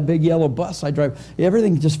 especially in that big yellow bus I drive,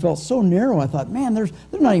 everything just felt so narrow. I thought, man, there's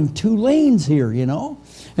not even 2 lanes here, you know.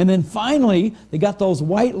 And then finally, they got those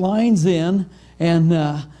white lines in, and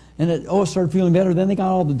it started feeling better. Then they got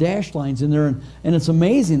all the dash lines in there, and it's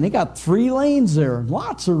amazing. They got 3 lanes there,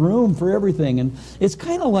 lots of room for everything. And it's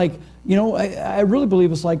kind of like, you know, I really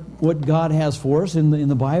believe it's like what God has for us in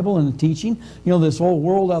the Bible and the teaching. You know, this whole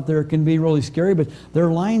world out there can be really scary, but there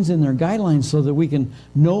are lines in there, guidelines, so that we can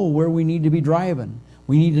know where we need to be driving.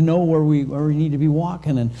 We need to know where we need to be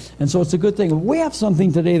walking, and so it's a good thing. We have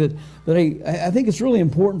something today that I think it's really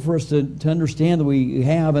important for us to understand that we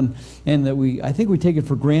have, and that I think we take it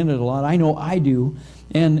for granted a lot. I know I do,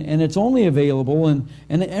 and it's only available and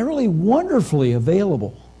really wonderfully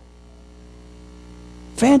available,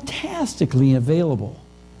 fantastically available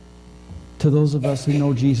to those of us who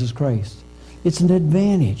know Jesus Christ. It's an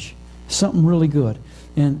advantage, something really good,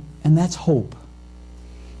 and that's hope.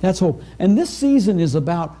 That's hope. And this season is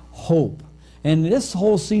about hope. And this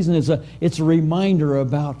whole season it's a reminder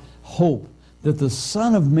about hope. That the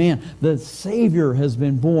Son of Man, the Savior, has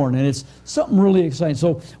been born. And it's something really exciting.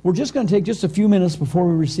 So we're just going to take just a few minutes before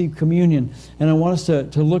we receive communion. And I want us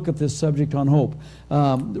to look at this subject on hope.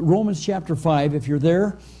 Romans chapter 5, if you're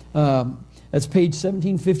there, that's page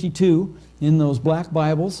 1752 in those black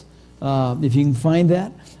Bibles. If you can find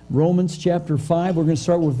that. Romans chapter 5, we're going to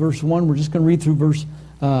start with verse 1. We're just going to read through verse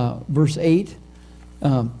 8.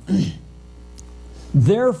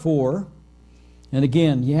 Therefore, and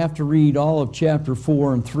again, you have to read all of chapter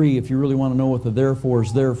 4 and 3 if you really want to know what the therefore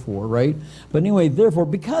is there for, right? But anyway, therefore,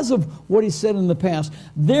 because of what he said in the past,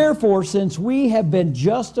 therefore, since we have been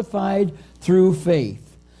justified through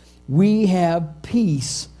faith, we have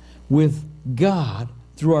peace with God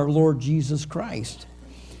through our Lord Jesus Christ,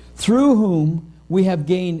 through whom we have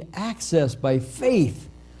gained access by faith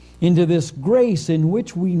into this grace in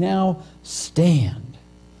which we now stand.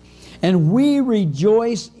 And we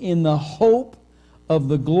rejoice in the hope of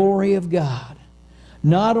the glory of God.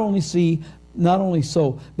 Not only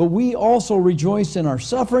so, but we also rejoice in our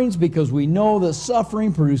sufferings, because we know that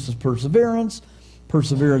suffering produces perseverance,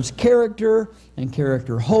 perseverance character, and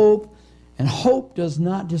character hope. And hope does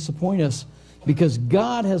not disappoint us, because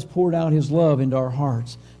God has poured out His love into our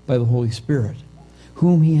hearts by the Holy Spirit,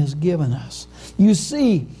 whom He has given us. You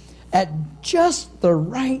see, at just the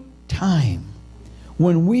right time,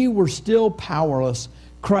 when we were still powerless,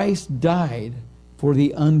 Christ died for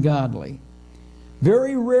the ungodly.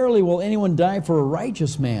 Very rarely will anyone die for a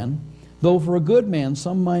righteous man, though for a good man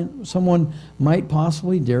someone might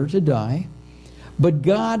possibly dare to die. But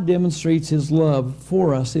God demonstrates His love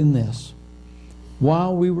for us in this: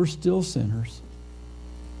 while we were still sinners,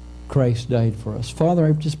 Christ died for us. Father,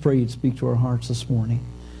 I just pray You'd speak to our hearts this morning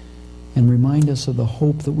and remind us of the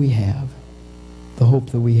hope that we have, the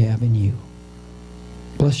hope that we have in You.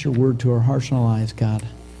 Bless Your word to our hearts and our lives, God.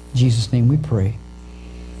 In Jesus' name we pray.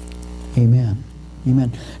 Amen.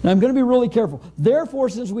 Amen. Now I'm going to be really careful. Therefore,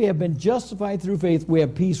 since we have been justified through faith, we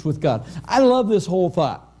have peace with God. I love this whole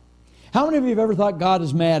thought. How many of you have ever thought God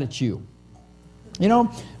is mad at you? You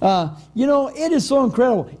know, it is so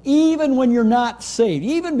incredible. Even when you're not saved,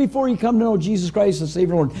 even before you come to know Jesus Christ as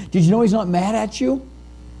Savior and Lord, did you know He's not mad at you?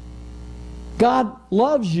 God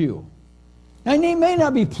loves you. Now, He may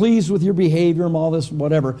not be pleased with your behavior and all this,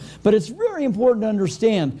 whatever, but it's very important to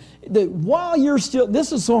understand that while you're still,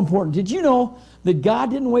 this is so important. Did you know that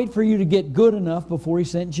God didn't wait for you to get good enough before He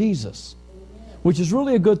sent Jesus? Which is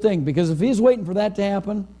really a good thing, because if He's waiting for that to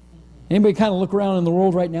happen, anybody kind of look around in the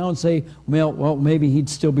world right now and say, well, maybe He'd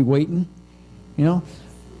still be waiting? You know?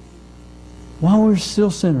 While we're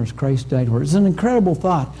still sinners, Christ died for us. It's an incredible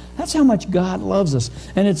thought. That's how much God loves us.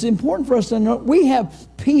 And it's important for us to know we have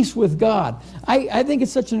peace with God. I think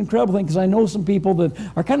it's such an incredible thing, because I know some people that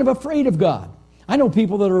are kind of afraid of God. I know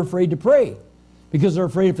people that are afraid to pray, because they're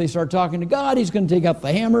afraid if they start talking to God, He's going to take out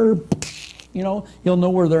the hammer. You know, He'll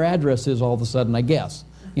know where their address is all of a sudden, I guess.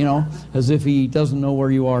 you know, as if he doesn't know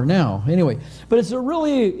where you are now. Anyway, but it's a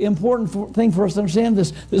really important thing for us to understand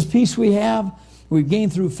this peace we have, we've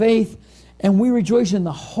gained through faith, and we rejoice in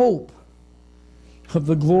the hope of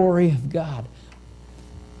the glory of God.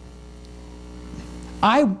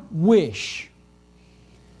 I wish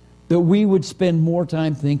that we would spend more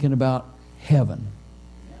time thinking about heaven.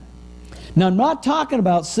 Now, I'm not talking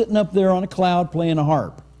about sitting up there on a cloud playing a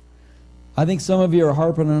harp. I think some of you are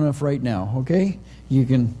harping enough right now, okay? You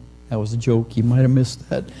can, that was a joke, you might have missed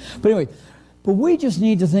that. But anyway, but we just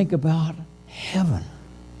need to think about heaven.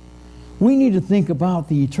 We need to think about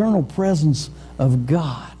the eternal presence of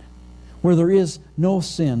God, where there is no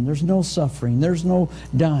sin, there's no suffering, there's no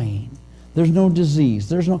dying, there's no disease,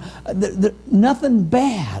 there's no, nothing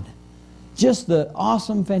bad. Just the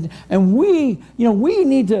awesome, fantastic. And we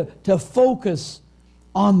need to focus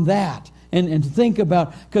on that and to think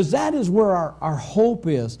about, because that is where our hope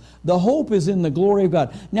is. The hope is in the glory of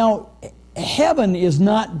God. Now, heaven is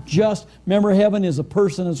not just, remember, heaven is a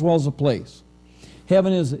person as well as a place.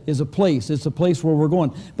 Heaven is a place. It's a place where we're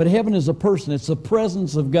going. But heaven is a person. It's the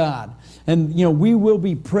presence of God. And, you know, we will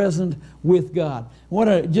be present with God.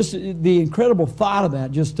 Just the incredible thought of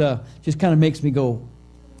that just kind of makes me go,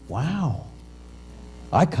 wow,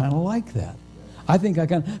 I kind of like that. I think I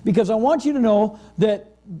can, because I want you to know that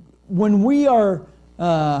when we are,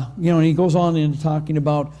 and he goes on into talking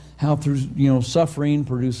about how through, suffering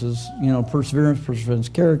produces, perseverance,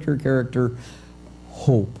 character,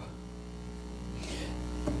 hope.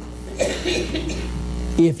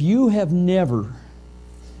 If you have never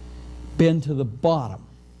been to the bottom,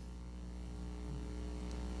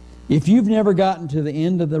 if you've never gotten to the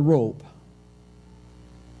end of the rope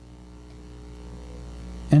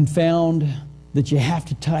and found that you have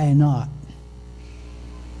to tie a knot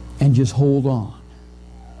and just hold on,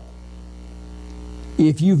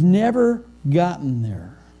 if you've never gotten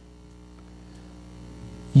there,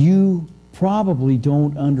 you probably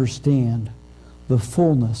don't understand the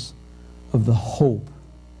fullness of the hope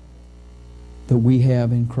that we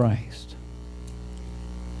have in Christ.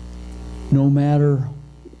 No matter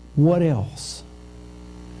what else.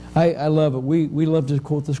 I love it. We love to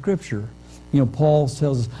quote the scripture. Paul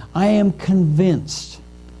tells us, I am convinced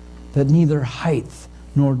that neither height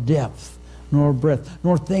nor depth nor breadth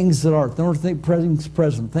nor things that are, nor things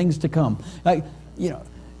present, things to come. We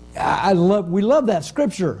love that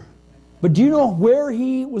scripture. But do you know where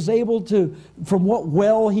he was able to, from what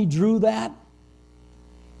well he drew that?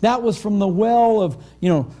 That was from the well of,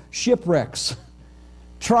 shipwrecks,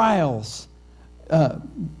 trials,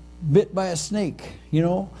 bit by a snake,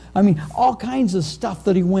 all kinds of stuff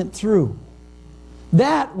that he went through.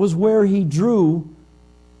 That was where he drew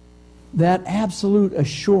that absolute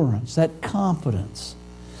assurance, that confidence.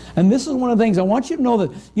 And this is one of the things I want you to know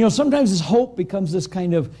that, sometimes this hope becomes this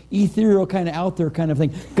kind of ethereal, kind of out there kind of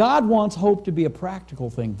thing. God wants hope to be a practical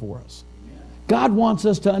thing for us. God wants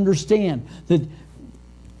us to understand that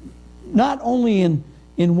not only in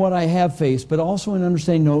what I have faced, but also in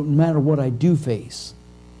understanding no matter what I do face,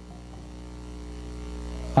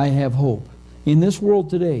 I have hope. In this world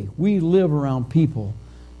today, we live around people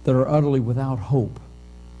that are utterly without hope.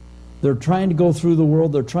 They're trying to go through the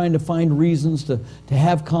world. They're trying to find reasons to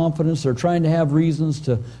have confidence. They're trying to have reasons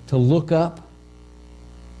to look up.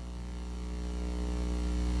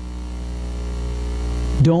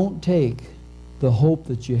 Don't take the hope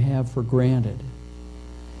that you have for granted.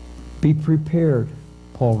 Be prepared,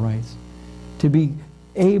 Paul writes, to be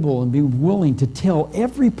able and be willing to tell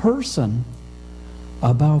every person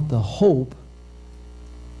about the hope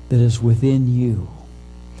that is within you.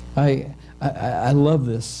 I love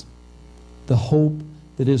this. The hope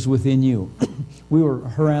that is within you. We were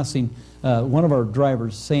harassing one of our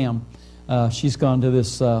drivers, Sam. She's gone to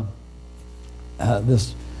this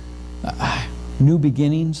New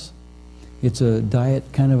Beginnings. It's a diet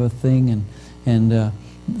kind of a thing, and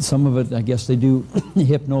some of it, I guess, they do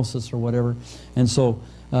hypnosis or whatever. And so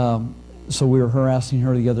we were harassing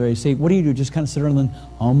her the other day. Say, what do you do? Just kind of sit around and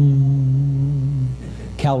then,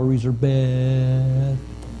 calories are bad,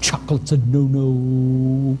 chocolate's a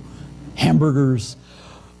no-no, hamburgers,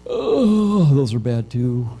 oh, those are bad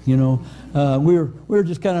too, we were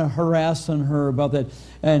just kind of harassing her about that.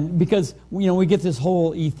 And because, we get this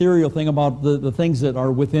whole ethereal thing about the things that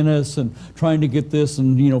are within us and trying to get this,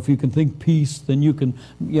 and, if you can think peace, then you can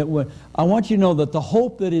get what. I want you to know that the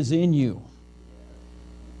hope that is in you,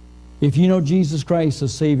 if you know Jesus Christ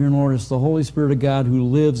as Savior and Lord, it's the Holy Spirit of God who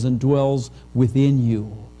lives and dwells within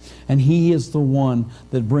you. And He is the one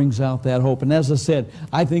that brings out that hope. And as I said,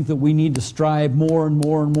 I think that we need to strive more and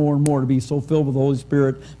more and more and more to be so filled with the Holy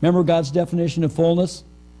Spirit. Remember God's definition of fullness?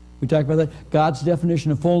 We talked about that. God's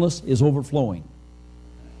definition of fullness is overflowing.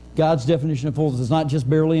 God's definition of fullness is not just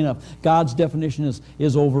barely enough. God's definition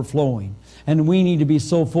is overflowing. And we need to be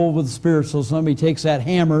so full with the Spirit, so somebody takes that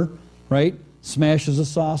hammer, right, smashes a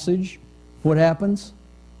sausage. What happens?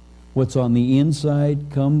 What's on the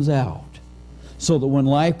inside comes out. So that when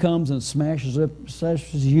life comes and smashes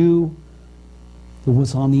you,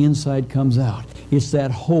 what's on the inside comes out. It's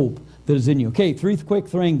that hope that is in you. Okay, three quick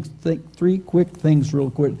things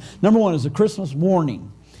real quick. Number one is the Christmas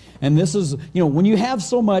warning. And this is, when you have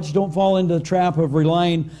so much, don't fall into the trap of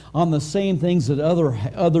relying on the same things that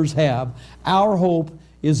others have. Our hope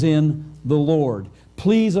is in the Lord.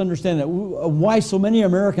 Please understand that. Why so many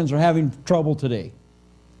Americans are having trouble today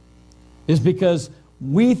is because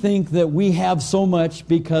we think that we have so much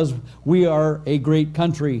because we are a great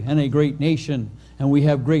country and a great nation, and we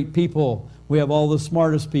have great people. We have all the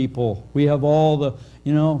smartest people. We have all the,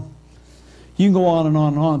 you can go on and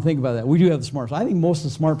on and on and think about that. We do have the smartest. I think most of the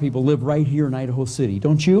smart people live right here in Idaho City.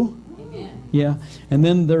 Don't you? Amen. Yeah. And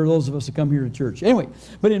then there are those of us that come here to church. Anyway,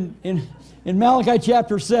 but in Malachi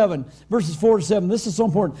chapter 7, verses 4 to 7, this is so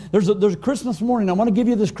important. There's a Christmas morning. I want to give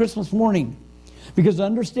you this Christmas morning. Because to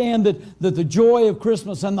understand that the joy of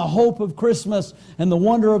Christmas and the hope of Christmas and the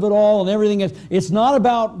wonder of it all and everything, it's not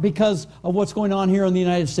about because of what's going on here in the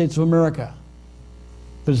United States of America.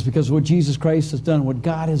 But it's because of what Jesus Christ has done, what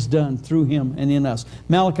God has done through Him and in us.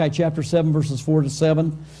 Malachi chapter 7, verses 4 to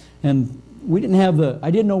 7. And I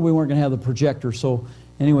didn't know we weren't going to have the projector. So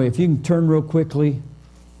anyway, if you can turn real quickly.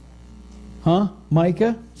 Huh?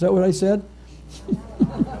 Micah? Is that what I said?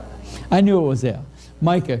 I knew it was that.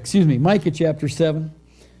 Micah chapter 7.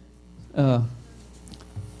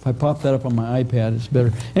 If I pop that up on my iPad, it's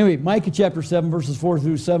better. Anyway, Micah chapter 7, verses 4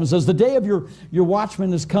 through 7 says, "The day of your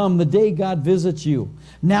watchman has come, the day God visits you.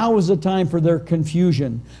 Now is the time for their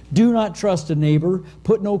confusion. Do not trust a neighbor.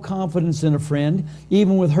 Put no confidence in a friend.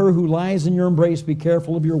 Even with her who lies in your embrace, be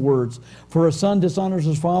careful of your words. For a son dishonors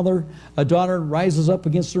his father, a daughter rises up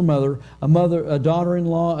against her mother, a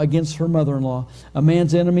daughter-in-law against her mother-in-law. A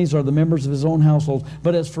man's enemies are the members of his own household.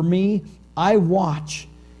 But as for me, I watch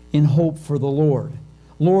in hope for the Lord.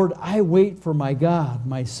 Lord, I wait for my God,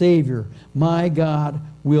 my Savior. My God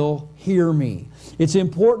will hear me." It's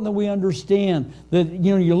important that we understand that,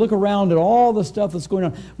 you look around at all the stuff that's going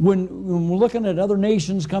on. When we're looking at other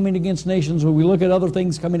nations coming against nations, when we look at other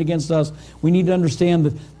things coming against us, we need to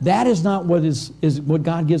understand that is not what is what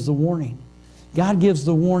God gives the warning. God gives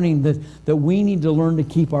the warning that we need to learn to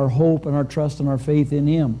keep our hope and our trust and our faith in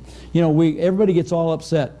Him. Everybody gets all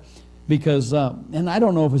upset. Because, and I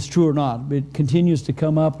don't know if it's true or not, but it continues to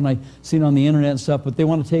come up, and I see it on the internet and stuff, but they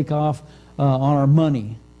want to take off on our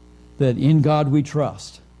money, that in God we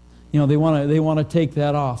trust. They want to take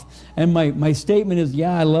that off. And my statement is,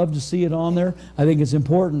 yeah, I love to see it on there. I think it's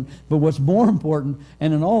important. But what's more important,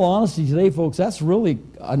 and in all honesty today, folks, that's really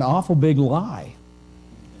an awful big lie.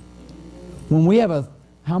 When we have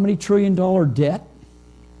how many $1 trillion debt?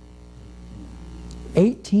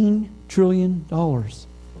 $18 trillion.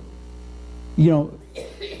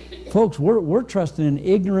 Folks, we're trusting in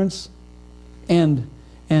ignorance and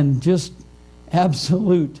just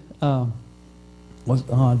absolute. I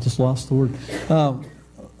just lost the word.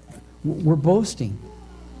 We're boasting.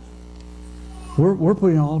 We're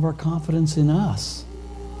putting all of our confidence in us.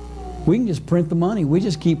 We can just print the money. We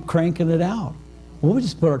just keep cranking it out. We'll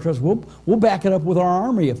just put our trust. We'll back it up with our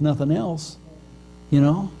army, if nothing else.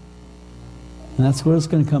 And that's what it's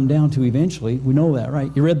going to come down to eventually. We know that, right?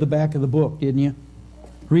 You read the back of the book, didn't you?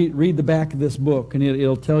 Read the back of this book, and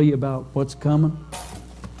it'll tell you about what's coming.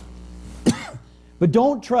 But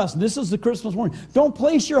don't trust. This is the Christmas morning. Don't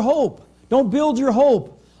place your hope. Don't build your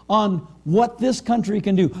hope on what this country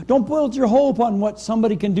can do. Don't build your hope on what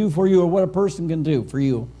somebody can do for you or what a person can do for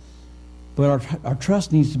you. But our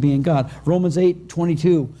trust needs to be in God. Romans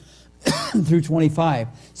 8:22 through 25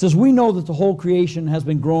 says, "We know that the whole creation has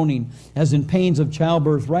been groaning as in pains of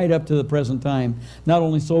childbirth right up to the present time. Not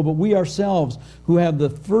only so, but we ourselves who have the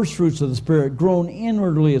first fruits of the Spirit groan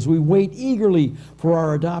inwardly as we wait eagerly for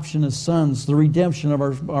our adoption as sons, the redemption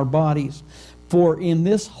of our bodies. For in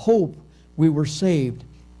this hope we were saved.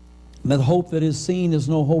 That hope that is seen is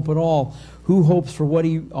no hope at all. Who hopes for what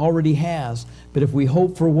he already has? But if we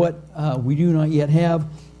hope for what we do not yet have,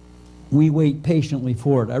 we wait patiently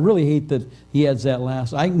for it." I really hate that he adds that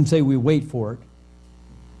last. I can say we wait for it.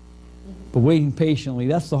 But waiting patiently,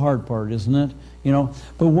 that's the hard part, isn't it?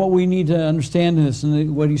 But what we need to understand in this,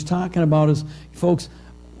 and what he's talking about is, folks,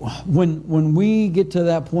 when we get to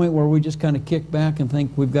that point where we just kind of kick back and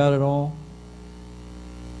think we've got it all,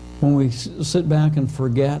 when we sit back and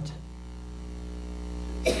forget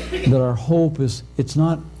that our hope it's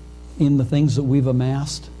not in the things that we've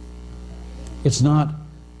amassed. It's not,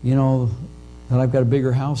 you know, that I've got a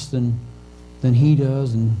bigger house than he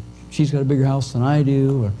does, and she's got a bigger house than I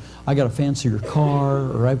do, or I got a fancier car,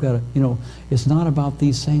 or I've got a, you know, it's not about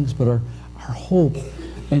these things, but our hope.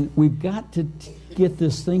 And we've got to get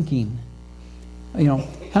this thinking. You know,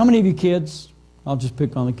 how many of you kids, I'll just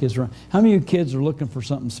pick on the kids around, how many of you kids are looking for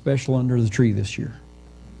something special under the tree this year?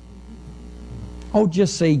 Oh,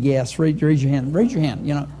 just say yes. Raise your hand. Raise your hand.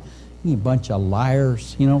 You know, you bunch of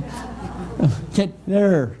liars, you know. Get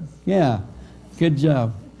there. Yeah. Good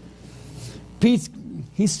job. Pete's,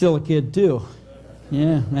 he's still a kid too.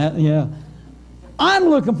 Yeah. Yeah. I'm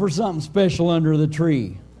looking for something special under the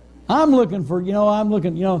tree. I'm looking for, you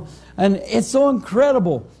know, and it's so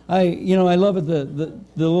incredible. I love it, the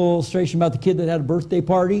little illustration about the kid that had a birthday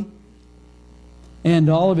party. And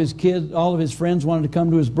all of his friends wanted to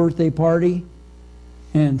come to his birthday party.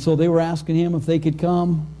 And so they were asking him if they could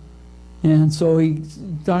come. And so he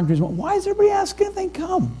talked to his mom, why is everybody asking if they can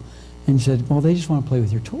come? And he said, well, they just want to play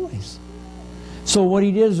with your toys. So what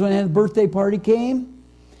he did is when the birthday party came,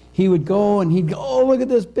 he would go and he'd go, oh, look at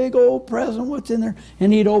this big old present, what's in there?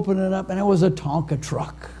 And he'd open it up, and it was a Tonka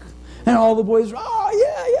truck. And all the boys,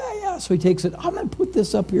 oh, yeah. So he takes it, I'm going to put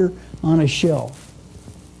this up here on a shelf.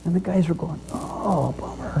 And the guys were going, oh,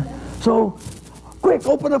 bummer. So, quick,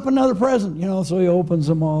 open up another present. You know, so he opens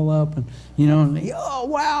them all up, and, you know, and oh,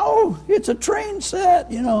 wow, it's a train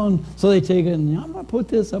set, you know. And so they take it, and I'm going to put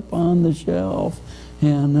this up on the shelf.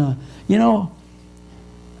 And, you know,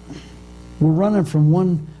 we're running from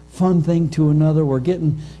one fun thing to another. We're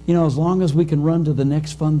getting, you know, as long as we can run to the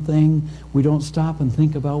next fun thing, we don't stop and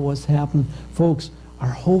think about what's happening. Folks, our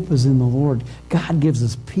hope is in the Lord. God gives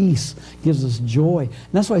us peace, gives us joy.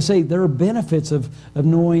 And that's why I say there are benefits of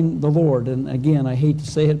knowing the Lord. And again, I hate to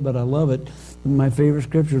say it, but I love it. My favorite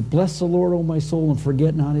scripture, bless the Lord, O my soul, and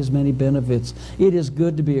forget not his many benefits. It is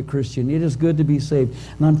good to be a Christian. It is good to be saved.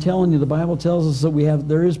 And I'm telling you, the Bible tells us that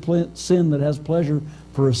there is sin that has pleasure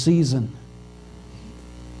for a season.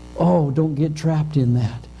 Oh, don't get trapped in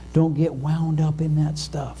that. Don't get wound up in that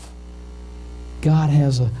stuff. God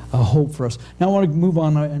has a hope for us. Now I want to move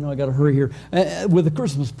on. I know I got to hurry here. With the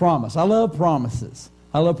Christmas promise. I love promises.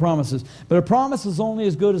 I love promises. But a promise is only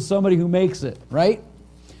as good as somebody who makes it, right?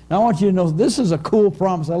 Now I want you to know this is a cool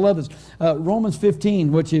promise. I love this. Romans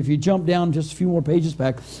 15, which if you jump down just a few more pages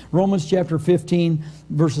back, Romans chapter 15,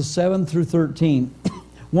 verses 7 through 13.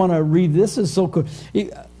 Want to read this? Is so cool.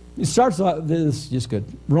 It starts off, this is just good.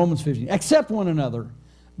 Romans 15. Accept one another,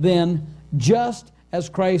 then, just as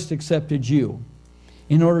Christ accepted you,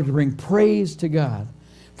 in order to bring praise to God.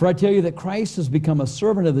 For I tell you that Christ has become a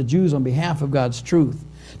servant of the Jews on behalf of God's truth,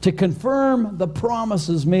 to confirm the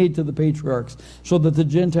promises made to the patriarchs, so that the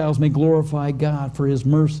Gentiles may glorify God for his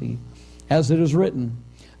mercy. As it is written,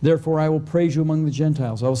 therefore I will praise you among the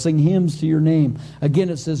Gentiles. I will sing hymns to your name. Again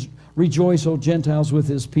it says, rejoice, O Gentiles, with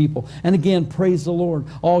his people. And again, praise the Lord,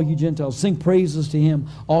 all you Gentiles. Sing praises to him,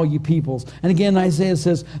 all you peoples. And again, Isaiah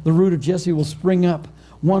says, the root of Jesse will spring up.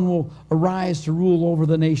 One will arise to rule over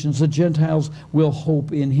the nations. The Gentiles will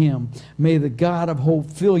hope in him. May the God of hope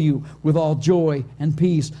fill you with all joy and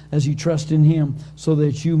peace as you trust in him, so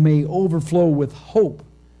that you may overflow with hope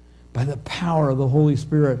by the power of the Holy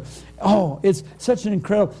Spirit. Oh, it's such an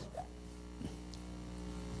incredible...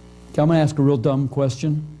 I'm going to ask a real dumb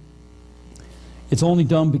question. It's only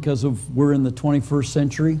dumb because we're in the 21st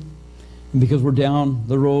century, and because we're down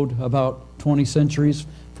the road about 20 centuries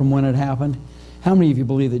from when it happened. How many of you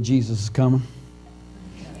believe that Jesus is coming?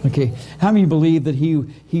 Okay. How many believe that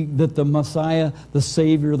that the Messiah, the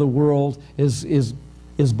Savior of the world, is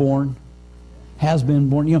born? Has been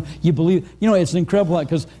born? You know, you believe. You know, it's incredible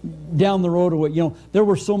because down the road, you know, there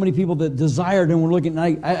were so many people that desired, and were looking.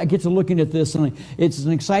 And I get to looking at this, and it's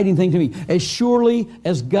an exciting thing to me. As surely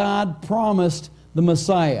as God promised the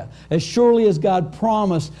Messiah, as surely as God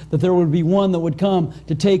promised that there would be one that would come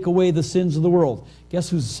to take away the sins of the world. Guess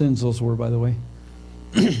whose sins those were, by the way?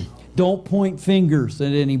 Don't point fingers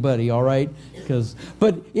at anybody, all right?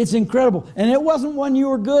 But it's incredible. And it wasn't when you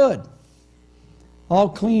were good. All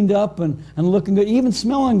cleaned up and looking good. Even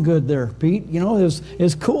smelling good there, Pete. You know, it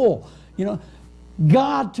was cool. You know,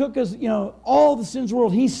 God took us, you know, all the sins of the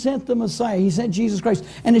world. He sent the Messiah. He sent Jesus Christ.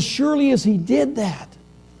 And as surely as he did that,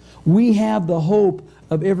 we have the hope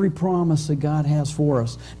of every promise that God has for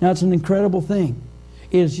us. Now, it's an incredible thing.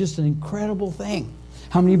 It is just an incredible thing.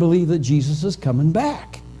 How many believe that Jesus is coming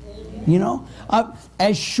back? You know,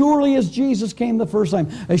 as surely as Jesus came the first time,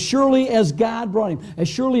 as surely as God brought him, as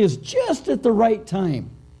surely as just at the right time.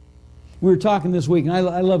 We were talking this week, and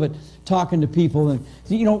I love it, talking to people. And,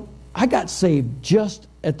 you know, I got saved just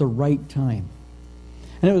at the right time.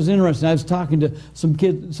 And it was interesting. I was talking to some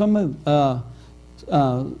kids, 3 or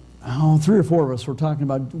 4 of us were talking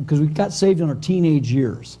about, because we got saved in our teenage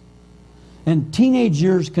years. And teenage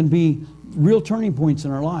years can be real turning points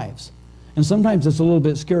in our lives. And sometimes it's a little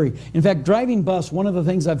bit scary. In fact, driving bus, one of the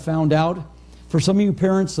things I've found out, for some of you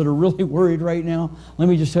parents that are really worried right now, let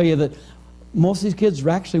me just tell you that most of these kids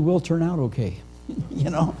actually will turn out okay. You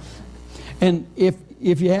know? And if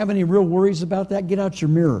you have any real worries about that, get out your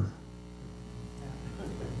mirror.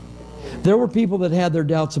 There were people that had their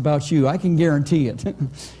doubts about you. I can guarantee it.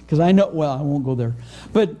 Because I know, well, I won't go there.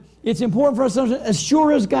 But it's important for us to understand, as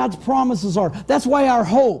sure as God's promises are. That's why our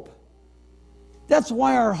hope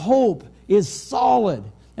is solid.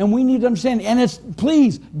 And we need to understand, and it's,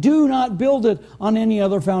 please, do not build it on any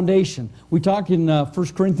other foundation. We talked in 1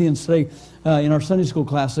 Corinthians today in our Sunday school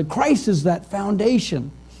class that Christ is that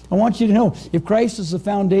foundation. I want you to know, if Christ is the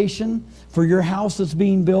foundation for your house that's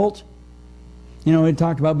being built, you know, it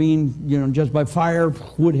talked about being, you know, judged by fire,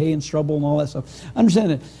 wood, hay, and stubble, and all that stuff.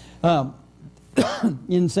 Understand that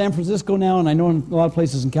in San Francisco now, and I know in a lot of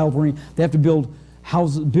places in California, they have to build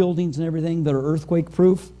houses, buildings and everything that are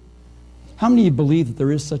earthquake-proof. How many of you believe that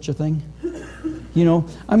there is such a thing? You know,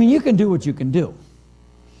 I mean, you can do what you can do.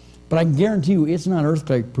 But I can guarantee you it's not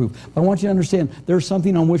earthquake-proof. I want you to understand there's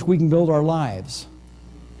something on which we can build our lives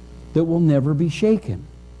that will never be shaken.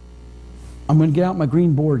 I'm going to get out my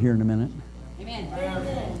green board here in a minute.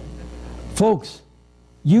 Amen. Folks,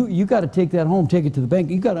 you got to take that home, take it to the bank.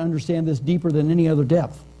 You got to understand this deeper than any other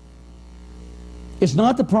depth. It's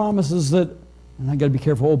not the promises that, and I got to be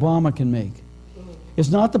careful, Obama can make. It's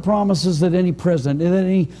not the promises that any president, that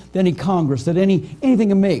any Congress, that anything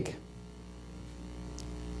can make.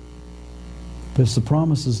 But it's the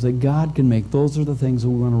promises that God can make. Those are the things that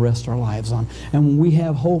we want to rest our lives on. And when we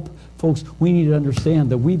have hope, folks, we need to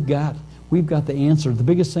understand that we've got the answer. The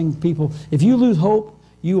biggest thing, people, if you lose hope,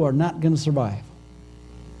 you are not going to survive.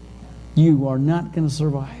 You are not going to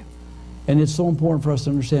survive. And it's so important for us to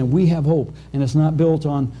understand we have hope, and it's not built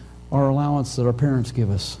on our allowance that our parents give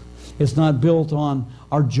us. It's not built on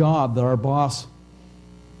our job that our boss,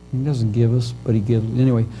 he doesn't give us, but he gives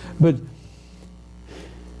anyway. But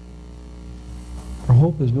our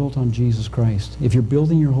hope is built on Jesus Christ. If you're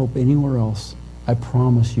building your hope anywhere else, I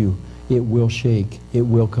promise you, it will shake, it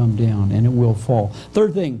will come down, and it will fall.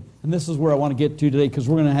 Third thing, and this is where I want to get to today, because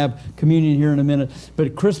we're going to have communion here in a minute. But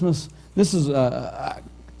at Christmas, this is a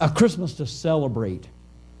Christmas to celebrate.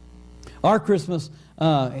 Our Christmas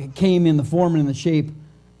came in the form and in the shape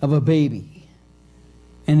of a baby.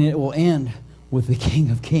 And it will end with the King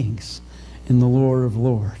of Kings and the Lord of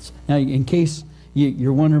Lords. Now, in case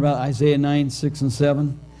you're wondering about Isaiah 9, 6, and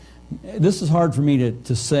 7, this is hard for me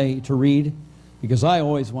to read, because I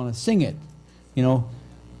always want to sing it. You know,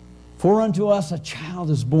 for unto us a child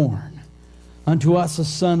is born, unto us a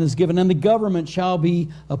son is given, and the government shall be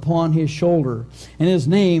upon his shoulder, and his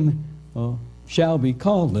name shall be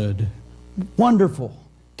called Wonderful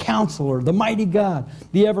Counselor, the Mighty God,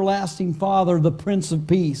 the Everlasting Father, the Prince of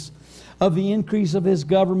Peace. Of the increase of his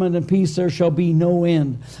government and peace there shall be no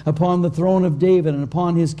end, upon the throne of David and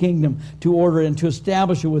upon his kingdom, to order and to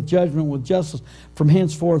establish it with judgment, with justice, from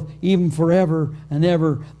henceforth, even forever and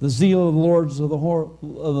ever. The zeal of the Lord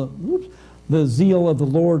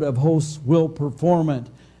of hosts will perform it.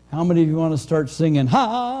 How many of you want to start singing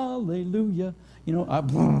hallelujah? You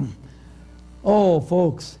know, oh,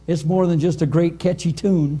 folks, it's more than just a great catchy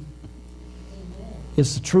tune.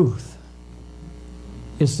 It's the truth.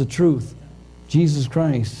 It's the truth. Jesus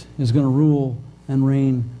Christ is going to rule and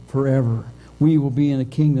reign forever. We will be in a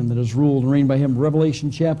kingdom that is ruled and reigned by him.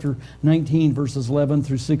 Revelation chapter 19, verses 11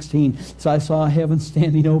 through 16. So I saw heaven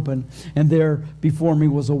standing open, and there before me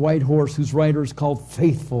was a white horse whose rider is called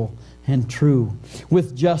Faithful and True.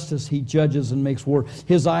 With justice he judges and makes war.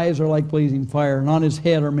 His eyes are like blazing fire, and on his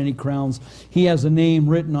head are many crowns. He has a name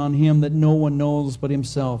written on him that no one knows but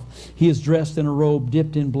himself. He is dressed in a robe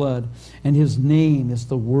dipped in blood, and his name is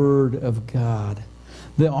the Word of God.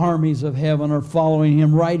 The armies of heaven are following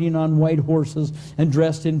him, riding on white horses and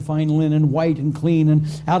dressed in fine linen, white and clean. And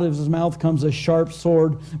out of his mouth comes a sharp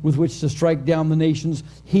sword with which to strike down the nations.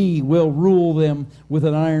 He will rule them with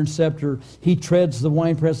an iron scepter. He treads the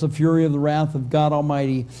winepress of fury of the wrath of God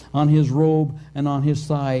Almighty. On his robe and on his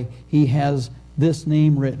thigh he has this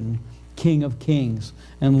name written, King of Kings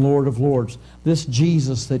and Lord of Lords. This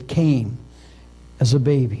Jesus that came as a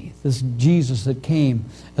baby, this Jesus that came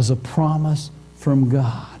as a promise from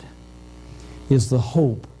God, is the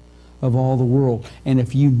hope of all the world. And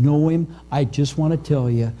if you know him, I just want to tell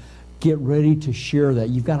you, get ready to share that.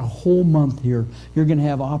 You've got a whole month here. You're going to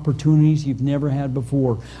have opportunities you've never had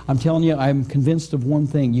before. I'm telling you, I'm convinced of one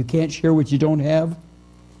thing. You can't share what you don't have.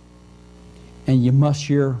 and you must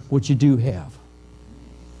share what you do have.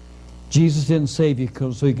 Jesus didn't save you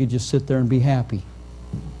so you could just sit there and be happy.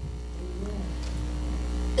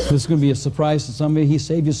 This is going to be a surprise to somebody. He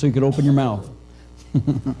saved you so you could open your mouth.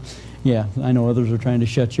 Yeah, I know others are trying to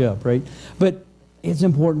shut you up, right? But it's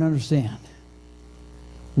important to understand.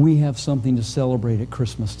 We have something to celebrate at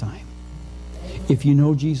Christmas time. If you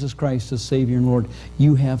know Jesus Christ as Savior and Lord,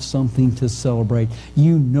 you have something to celebrate.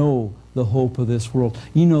 You know the hope of this world.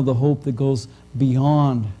 You know the hope that goes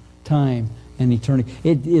beyond time and eternity.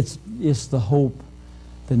 It's the hope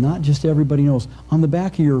that not just everybody knows. On the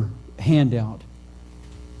back of your handout,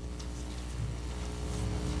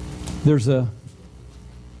 there's a...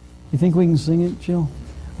 You think we can sing it, Jill?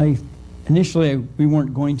 Initially, we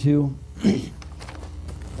weren't going to.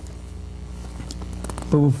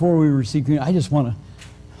 But before we receive communion, I just want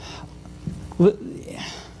to...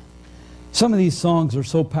 Some of these songs are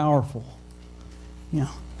so powerful. You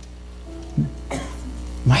know,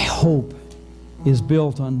 my hope is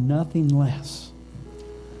built on nothing less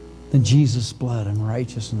than Jesus' blood and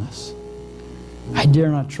righteousness. I dare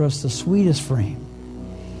not trust the sweetest frame,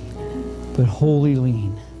 but wholly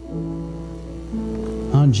lean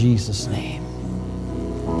on Jesus' name.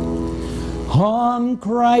 On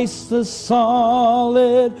Christ the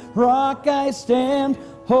solid rock I stand,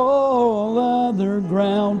 all other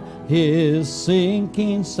ground is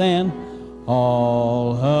sinking sand.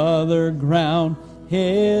 All other ground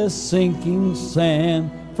is sinking sand.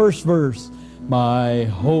 First verse. My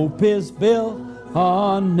hope is built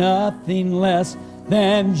on nothing less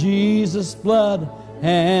than Jesus' blood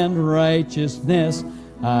and righteousness.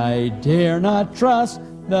 I dare not trust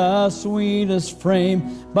the sweetest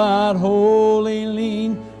frame, but wholly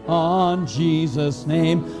lean on Jesus'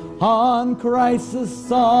 name. On Christ the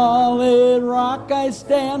solid rock I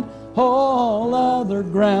stand, all other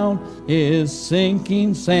ground is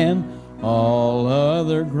sinking sand. All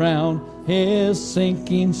other ground is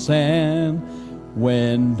sinking sand.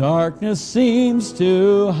 When darkness seems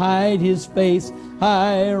to hide His face,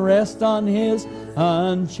 I rest on His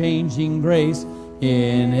unchanging grace.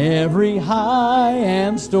 In every high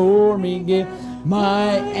and stormy gale,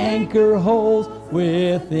 my anchor holds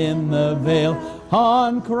within the veil.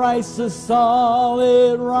 On Christ the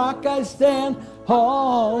solid rock I stand,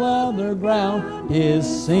 all other ground is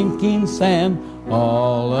sinking sand.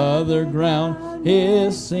 All other ground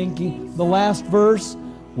is sinking. The last verse.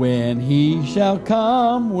 When He shall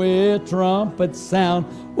come with trumpet sound,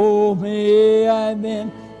 oh, may I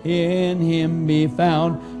then in Him be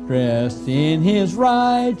found, dressed in His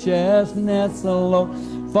righteousness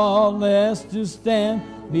alone, faultless to stand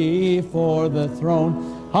before the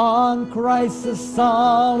throne. On Christ the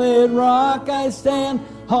solid rock I stand,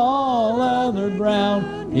 all other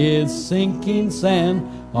ground is sinking sand.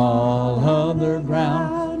 All other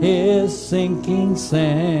ground is sinking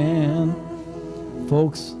sand.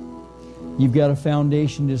 Folks, you've got a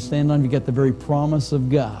foundation to stand on. You've got the very promise of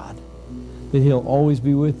God that He'll always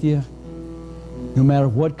be with you no matter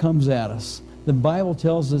what comes at us. The Bible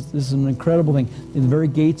tells us this is an incredible thing. The very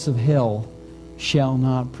gates of hell shall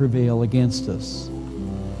not prevail against us.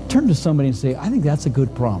 Turn to somebody and say, I think that's a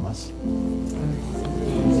good promise.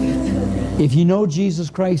 If you know Jesus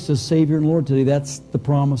Christ as Savior and Lord today, that's the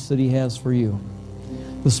promise that He has for you.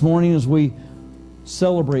 This morning as we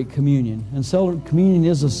celebrate communion, and communion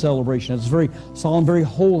is a celebration. It's a very solemn, very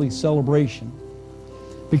holy celebration,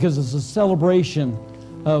 because it's a celebration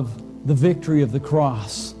of the victory of the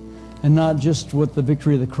cross, and not just what the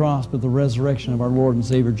victory of the cross, but the resurrection of our Lord and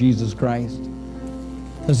Savior Jesus Christ.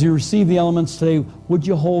 As you receive the elements today, would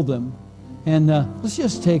you hold them? And let's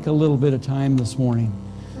just take a little bit of time this morning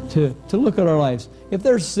to look at our lives. If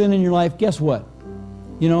there's sin in your life, guess what?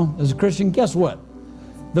 You know, as a Christian, guess what?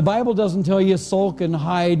 The Bible doesn't tell you sulk and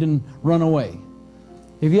hide and run away.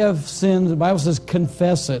 If you have sin, the Bible says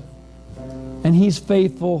confess it. And He's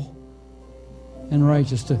faithful and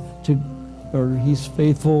righteous He's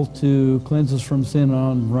faithful to cleanse us from sin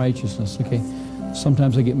and unrighteousness. Okay,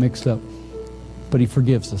 sometimes I get mixed up. But He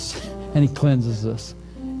forgives us and He cleanses us.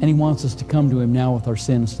 And He wants us to come to Him now with our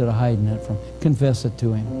sin instead of hiding it from. Confess it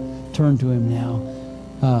to Him. Turn to Him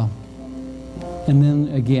now. And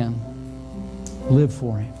then again, live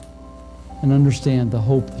for Him and understand the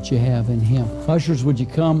hope that you have in Him. Ushers, would you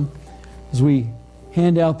come as we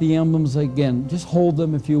hand out the emblems again? Just hold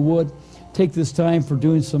them if you would. Take this time for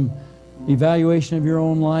doing some evaluation of your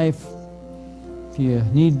own life. If you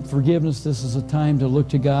need forgiveness, this is a time to look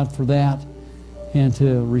to God for that and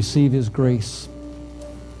to receive His grace.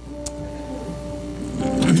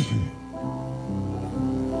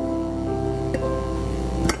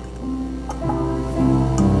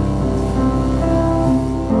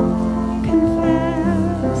 Confess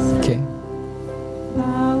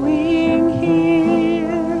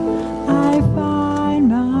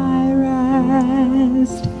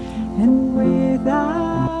dust, and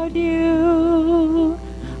without you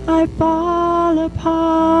I fall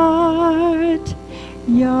apart.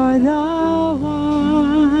 You're the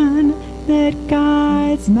one that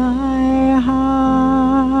guides my heart.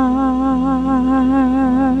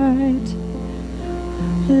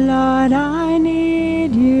 Lord, I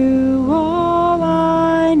need you, oh,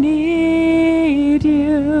 I need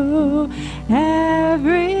you.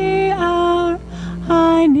 Every hour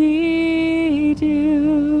I need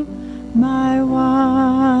you. My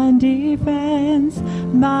one defense,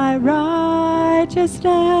 my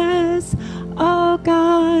righteousness. Oh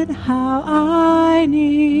God, how I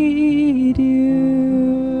need you.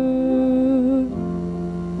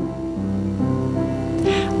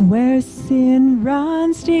 Where sin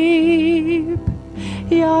runs deep,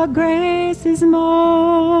 your grace is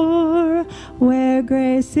more. Where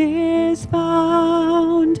grace is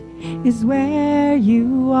found is where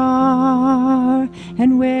you are.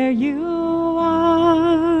 And where you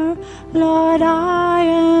are, Lord, I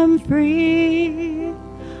am free.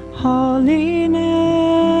 Holiness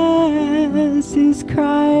is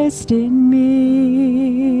Christ in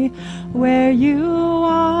me. Where you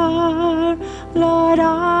are, Lord,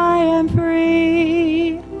 I am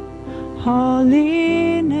free.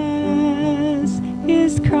 Holiness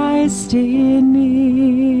is Christ in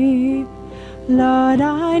me. Lord,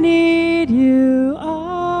 I need you,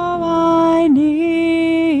 oh, I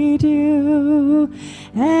need you.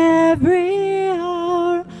 Every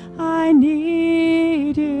hour I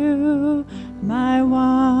need you. My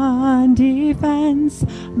one defense,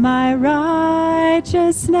 my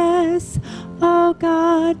righteousness. Oh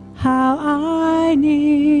God, how I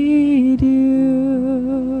need you.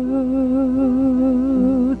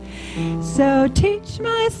 So teach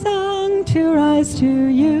my song to rise to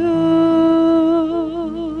you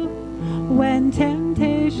when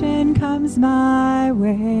temptation comes my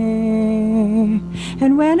way,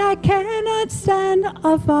 and when I cannot stand,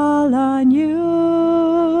 I'll fall on you.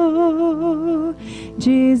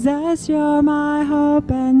 Jesus, you're my hope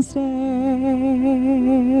and stay.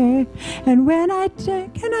 And when I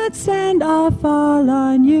cannot stand, I'll fall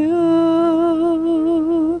on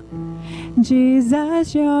you.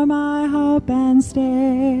 Jesus, you're my hope and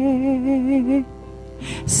stay.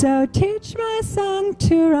 So teach my song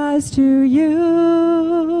to rise to you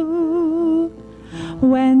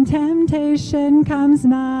when temptation comes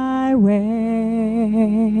my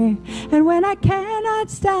way, and when I cannot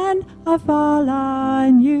stand, I'll fall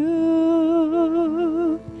on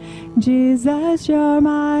you. Jesus, you're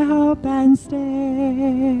my hope and stay.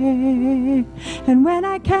 And when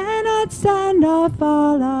I cannot stand, I'll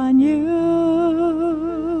fall on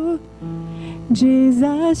you.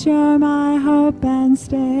 Jesus, you're my hope and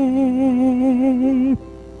stay.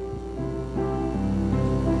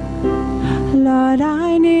 Lord,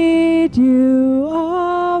 I need you,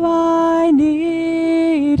 oh, I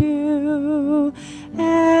need you.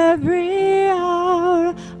 Every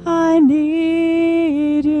hour I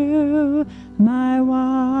need you. My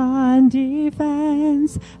one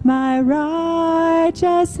defense, my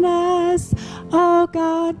righteousness. Oh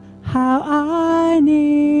God, how I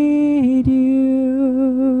need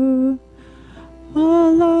you.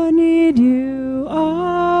 Oh Lord, need you.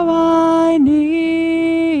 Oh, I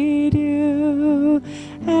need you.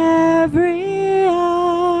 Every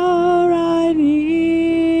hour I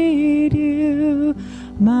need you.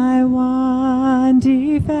 My one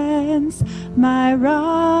defense, my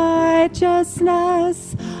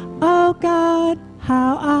righteousness. Oh God,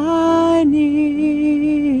 how I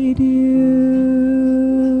need you.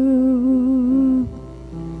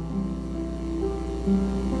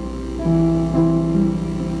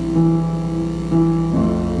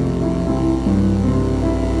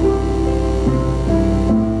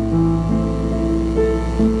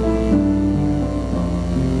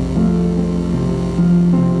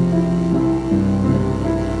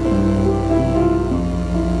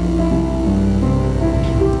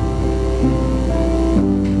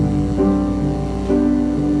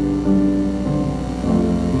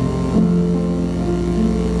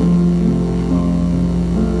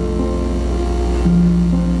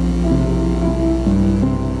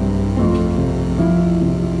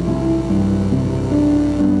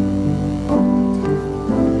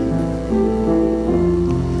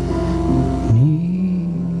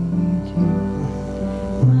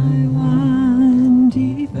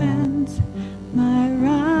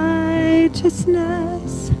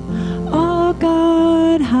 Righteousness, oh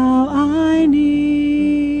God, how I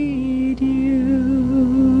need you.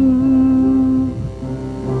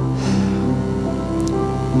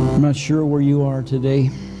 I'm not sure where you are today.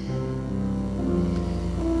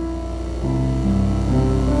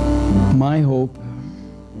 my hope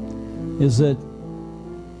is that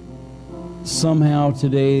somehow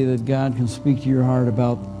today that God can speak to your heart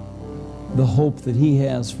about the hope that He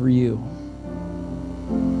has for you.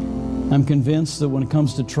 I'm convinced that when it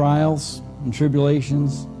comes to trials and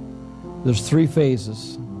tribulations, there's 3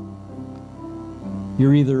 phases.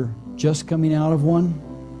 You're either just coming out of one,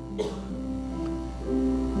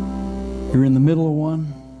 you're in the middle of one,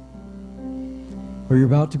 or you're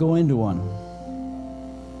about to go into one.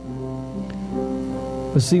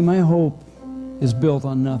 But see, my hope is built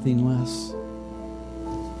on nothing less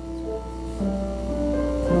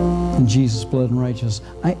than Jesus' blood and righteousness.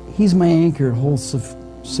 He's my anchor, it holds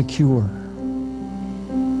secure.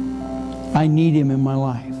 I need Him in my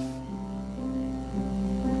life.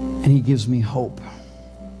 And He gives me hope.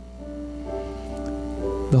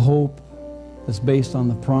 The hope that's based on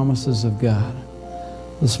the promises of God.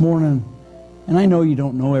 This morning, and I know you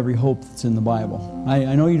don't know every hope that's in the Bible.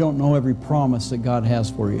 I know you don't know every promise that God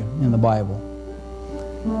has for you in the Bible.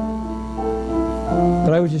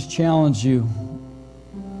 But I would just challenge you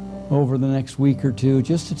over the next week or two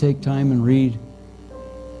just to take time and read.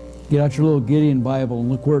 Get out your little Gideon Bible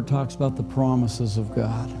and look where it talks about the promises of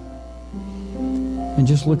God. And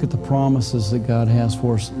just look at the promises that God has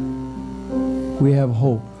for us. We have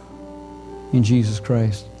hope in Jesus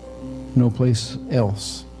Christ. No place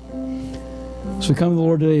else. So we come to the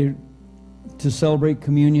Lord today to celebrate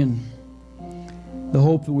communion. The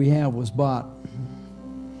hope that we have was bought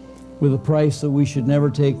with a price that we should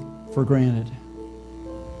never take for granted.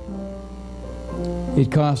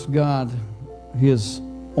 It cost God His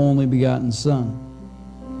only begotten Son.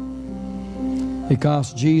 It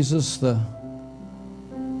cost Jesus the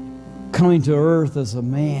coming to earth as a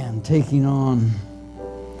man, taking on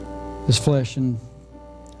His flesh and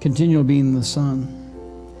continually being the Son.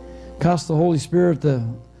 It cost the Holy Spirit the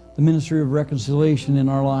ministry of reconciliation in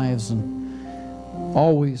our lives, and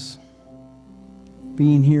always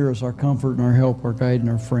being here as our comfort and our help, our guide and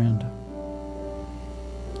our friend.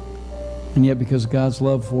 And yet because of God's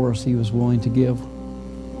love for us, He was willing to give.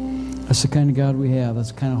 That's the kind of God we have.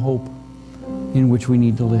 That's the kind of hope in which we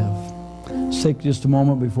need to live. Let's take just a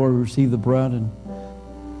moment before we receive the bread. And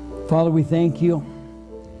Father, we thank You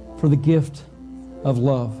for the gift of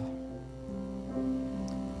love.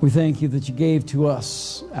 We thank You that You gave to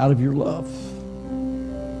us out of Your love,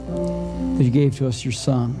 that You gave to us Your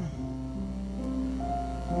Son.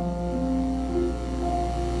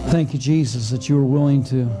 Thank You, Jesus, that You were willing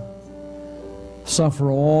to suffer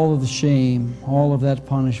all of the shame, all of that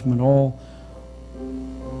punishment, all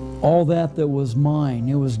that was mine.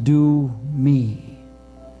 It was due me.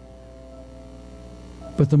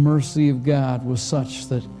 But the mercy of God was such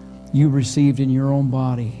that You received in Your own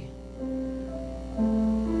body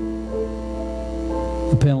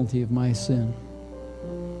the penalty of my sin,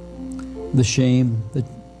 the shame,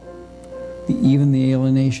 even the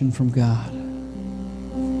alienation from God,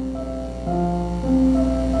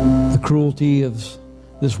 the cruelty of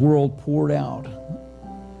this world poured out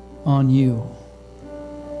on You,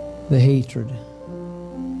 the hatred.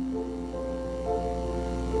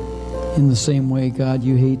 In the same way, God,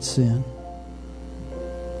 You hate sin.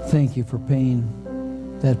 Thank You for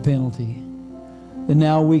paying that penalty. That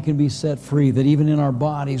now we can be set free, that even in our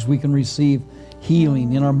bodies we can receive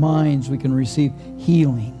healing. In our minds we can receive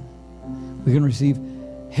healing. We can receive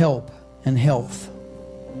help and health.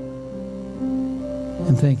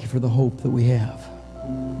 And thank You for the hope that we have.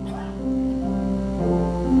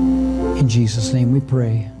 In Jesus' name we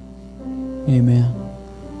pray. Amen.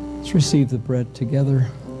 Let's receive the bread together.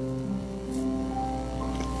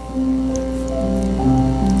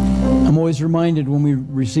 I'm always reminded when we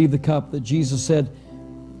receive the cup that Jesus said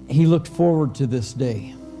He looked forward to this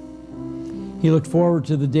day. He looked forward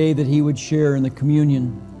to the day that He would share in the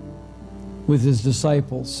communion with His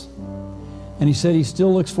disciples. And He said He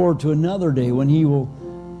still looks forward to another day when He will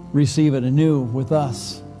receive it anew with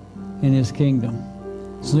us in His kingdom.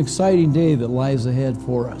 It's an exciting day that lies ahead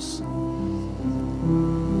for us.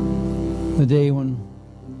 The day when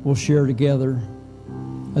we'll share together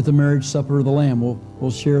at the marriage supper of the Lamb. We'll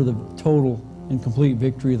share the total and complete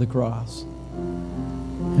victory of the cross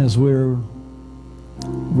as we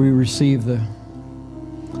receive the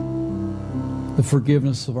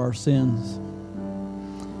forgiveness of our sins.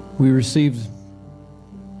 We receive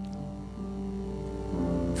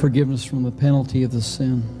forgiveness from the penalty of the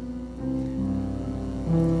sin.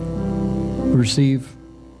 We receive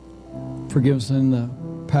forgiveness in the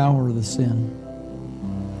power of the sin,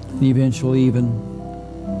 and eventually even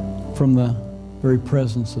from the very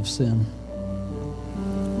presence of sin.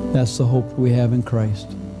 That's the hope we have in Christ.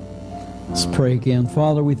 Let's pray again.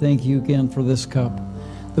 Father, we thank You again for this cup.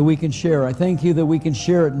 that we can share. I thank you that we can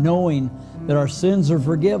share it knowing that our sins are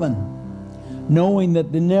forgiven, knowing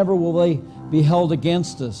that never will they be held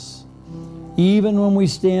against us, even when we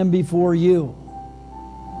stand before you.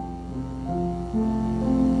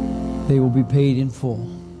 They will be paid in full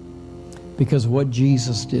because of what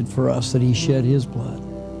Jesus did for us, that He shed His blood.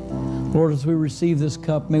 Lord, as we receive this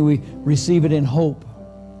cup, may we receive it in hope.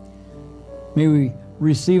 May we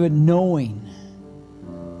receive it knowing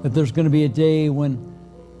that there's going to be a day when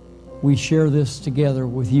we share this together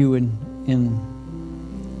with you in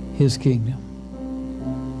His kingdom.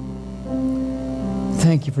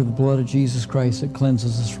 Thank you for the blood of Jesus Christ that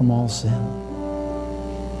cleanses us from all sin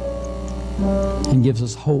and gives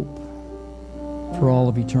us hope for all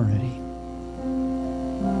of eternity.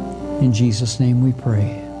 In Jesus' name we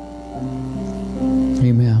pray.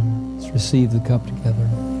 Amen. Let's receive the cup together.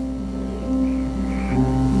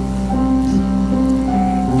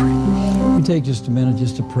 We take just a minute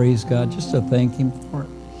just to praise God, just to thank Him for it.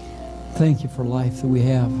 Thank you for life that we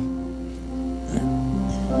have.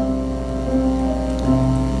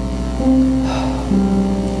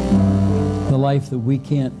 The life that we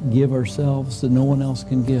can't give ourselves, that no one else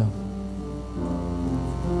can give.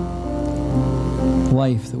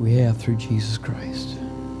 Life that we have through Jesus Christ.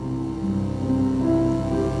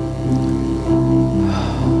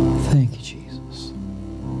 Thank you, Jesus.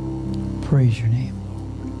 Praise your name,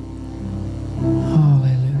 Lord.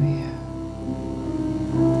 Hallelujah.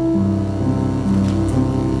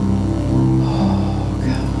 Oh,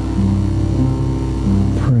 God.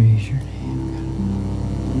 Praise your name, God.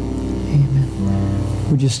 Amen.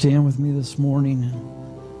 Would you stand with me this morning?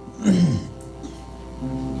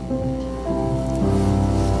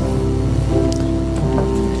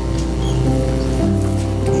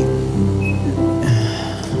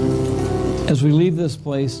 As we leave this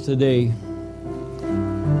place today,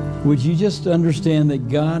 would you just understand that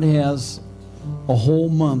God has a whole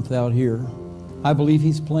month out here? I believe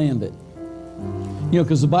He's planned it. You know,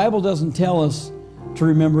 because the Bible doesn't tell us to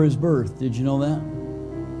remember His birth. Did you know that?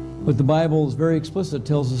 But the Bible is very explicit. It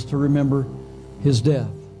tells us to remember His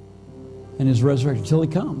death and His resurrection until He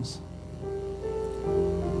comes.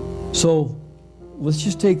 So let's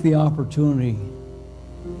just take the opportunity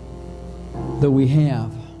that we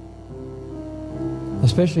have,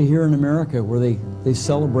 especially here in America where they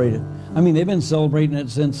celebrate it. I mean, they've been celebrating it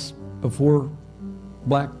since before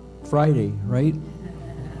Black Friday, right?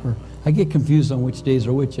 Or, I get confused on which days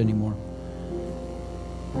are which anymore.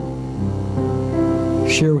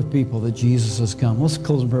 Share with people that Jesus has come. Let's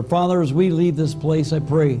close in prayer. Father, as we leave this place, I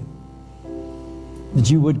pray that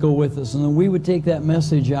you would go with us and that we would take that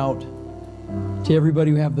message out to everybody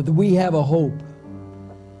that we have a hope.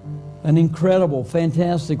 An incredible,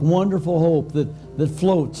 fantastic, wonderful hope that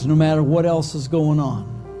floats no matter what else is going on.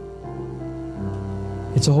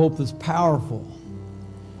 It's a hope that's powerful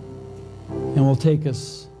and will take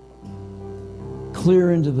us clear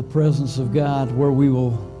into the presence of God where we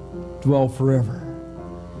will dwell forever.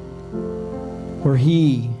 Where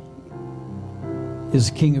He is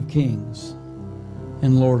King of Kings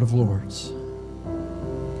and Lord of Lords.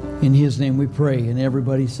 In His name we pray. And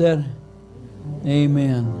everybody said,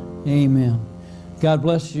 amen. Amen. God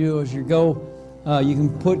bless you as you go. You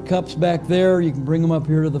can put cups back there. You can bring them up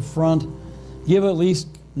here to the front. Give at least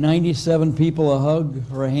 97 people a hug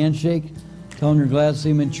or a handshake. Tell them you're glad to see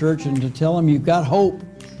them in church and to tell them you've got hope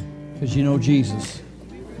because you know Jesus.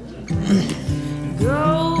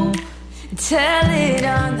 Go tell it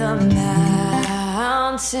on the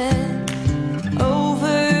mountain,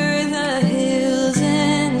 over the hills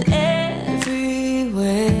and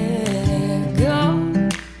everywhere. Go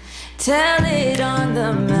tell it on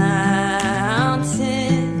the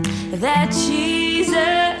mountain that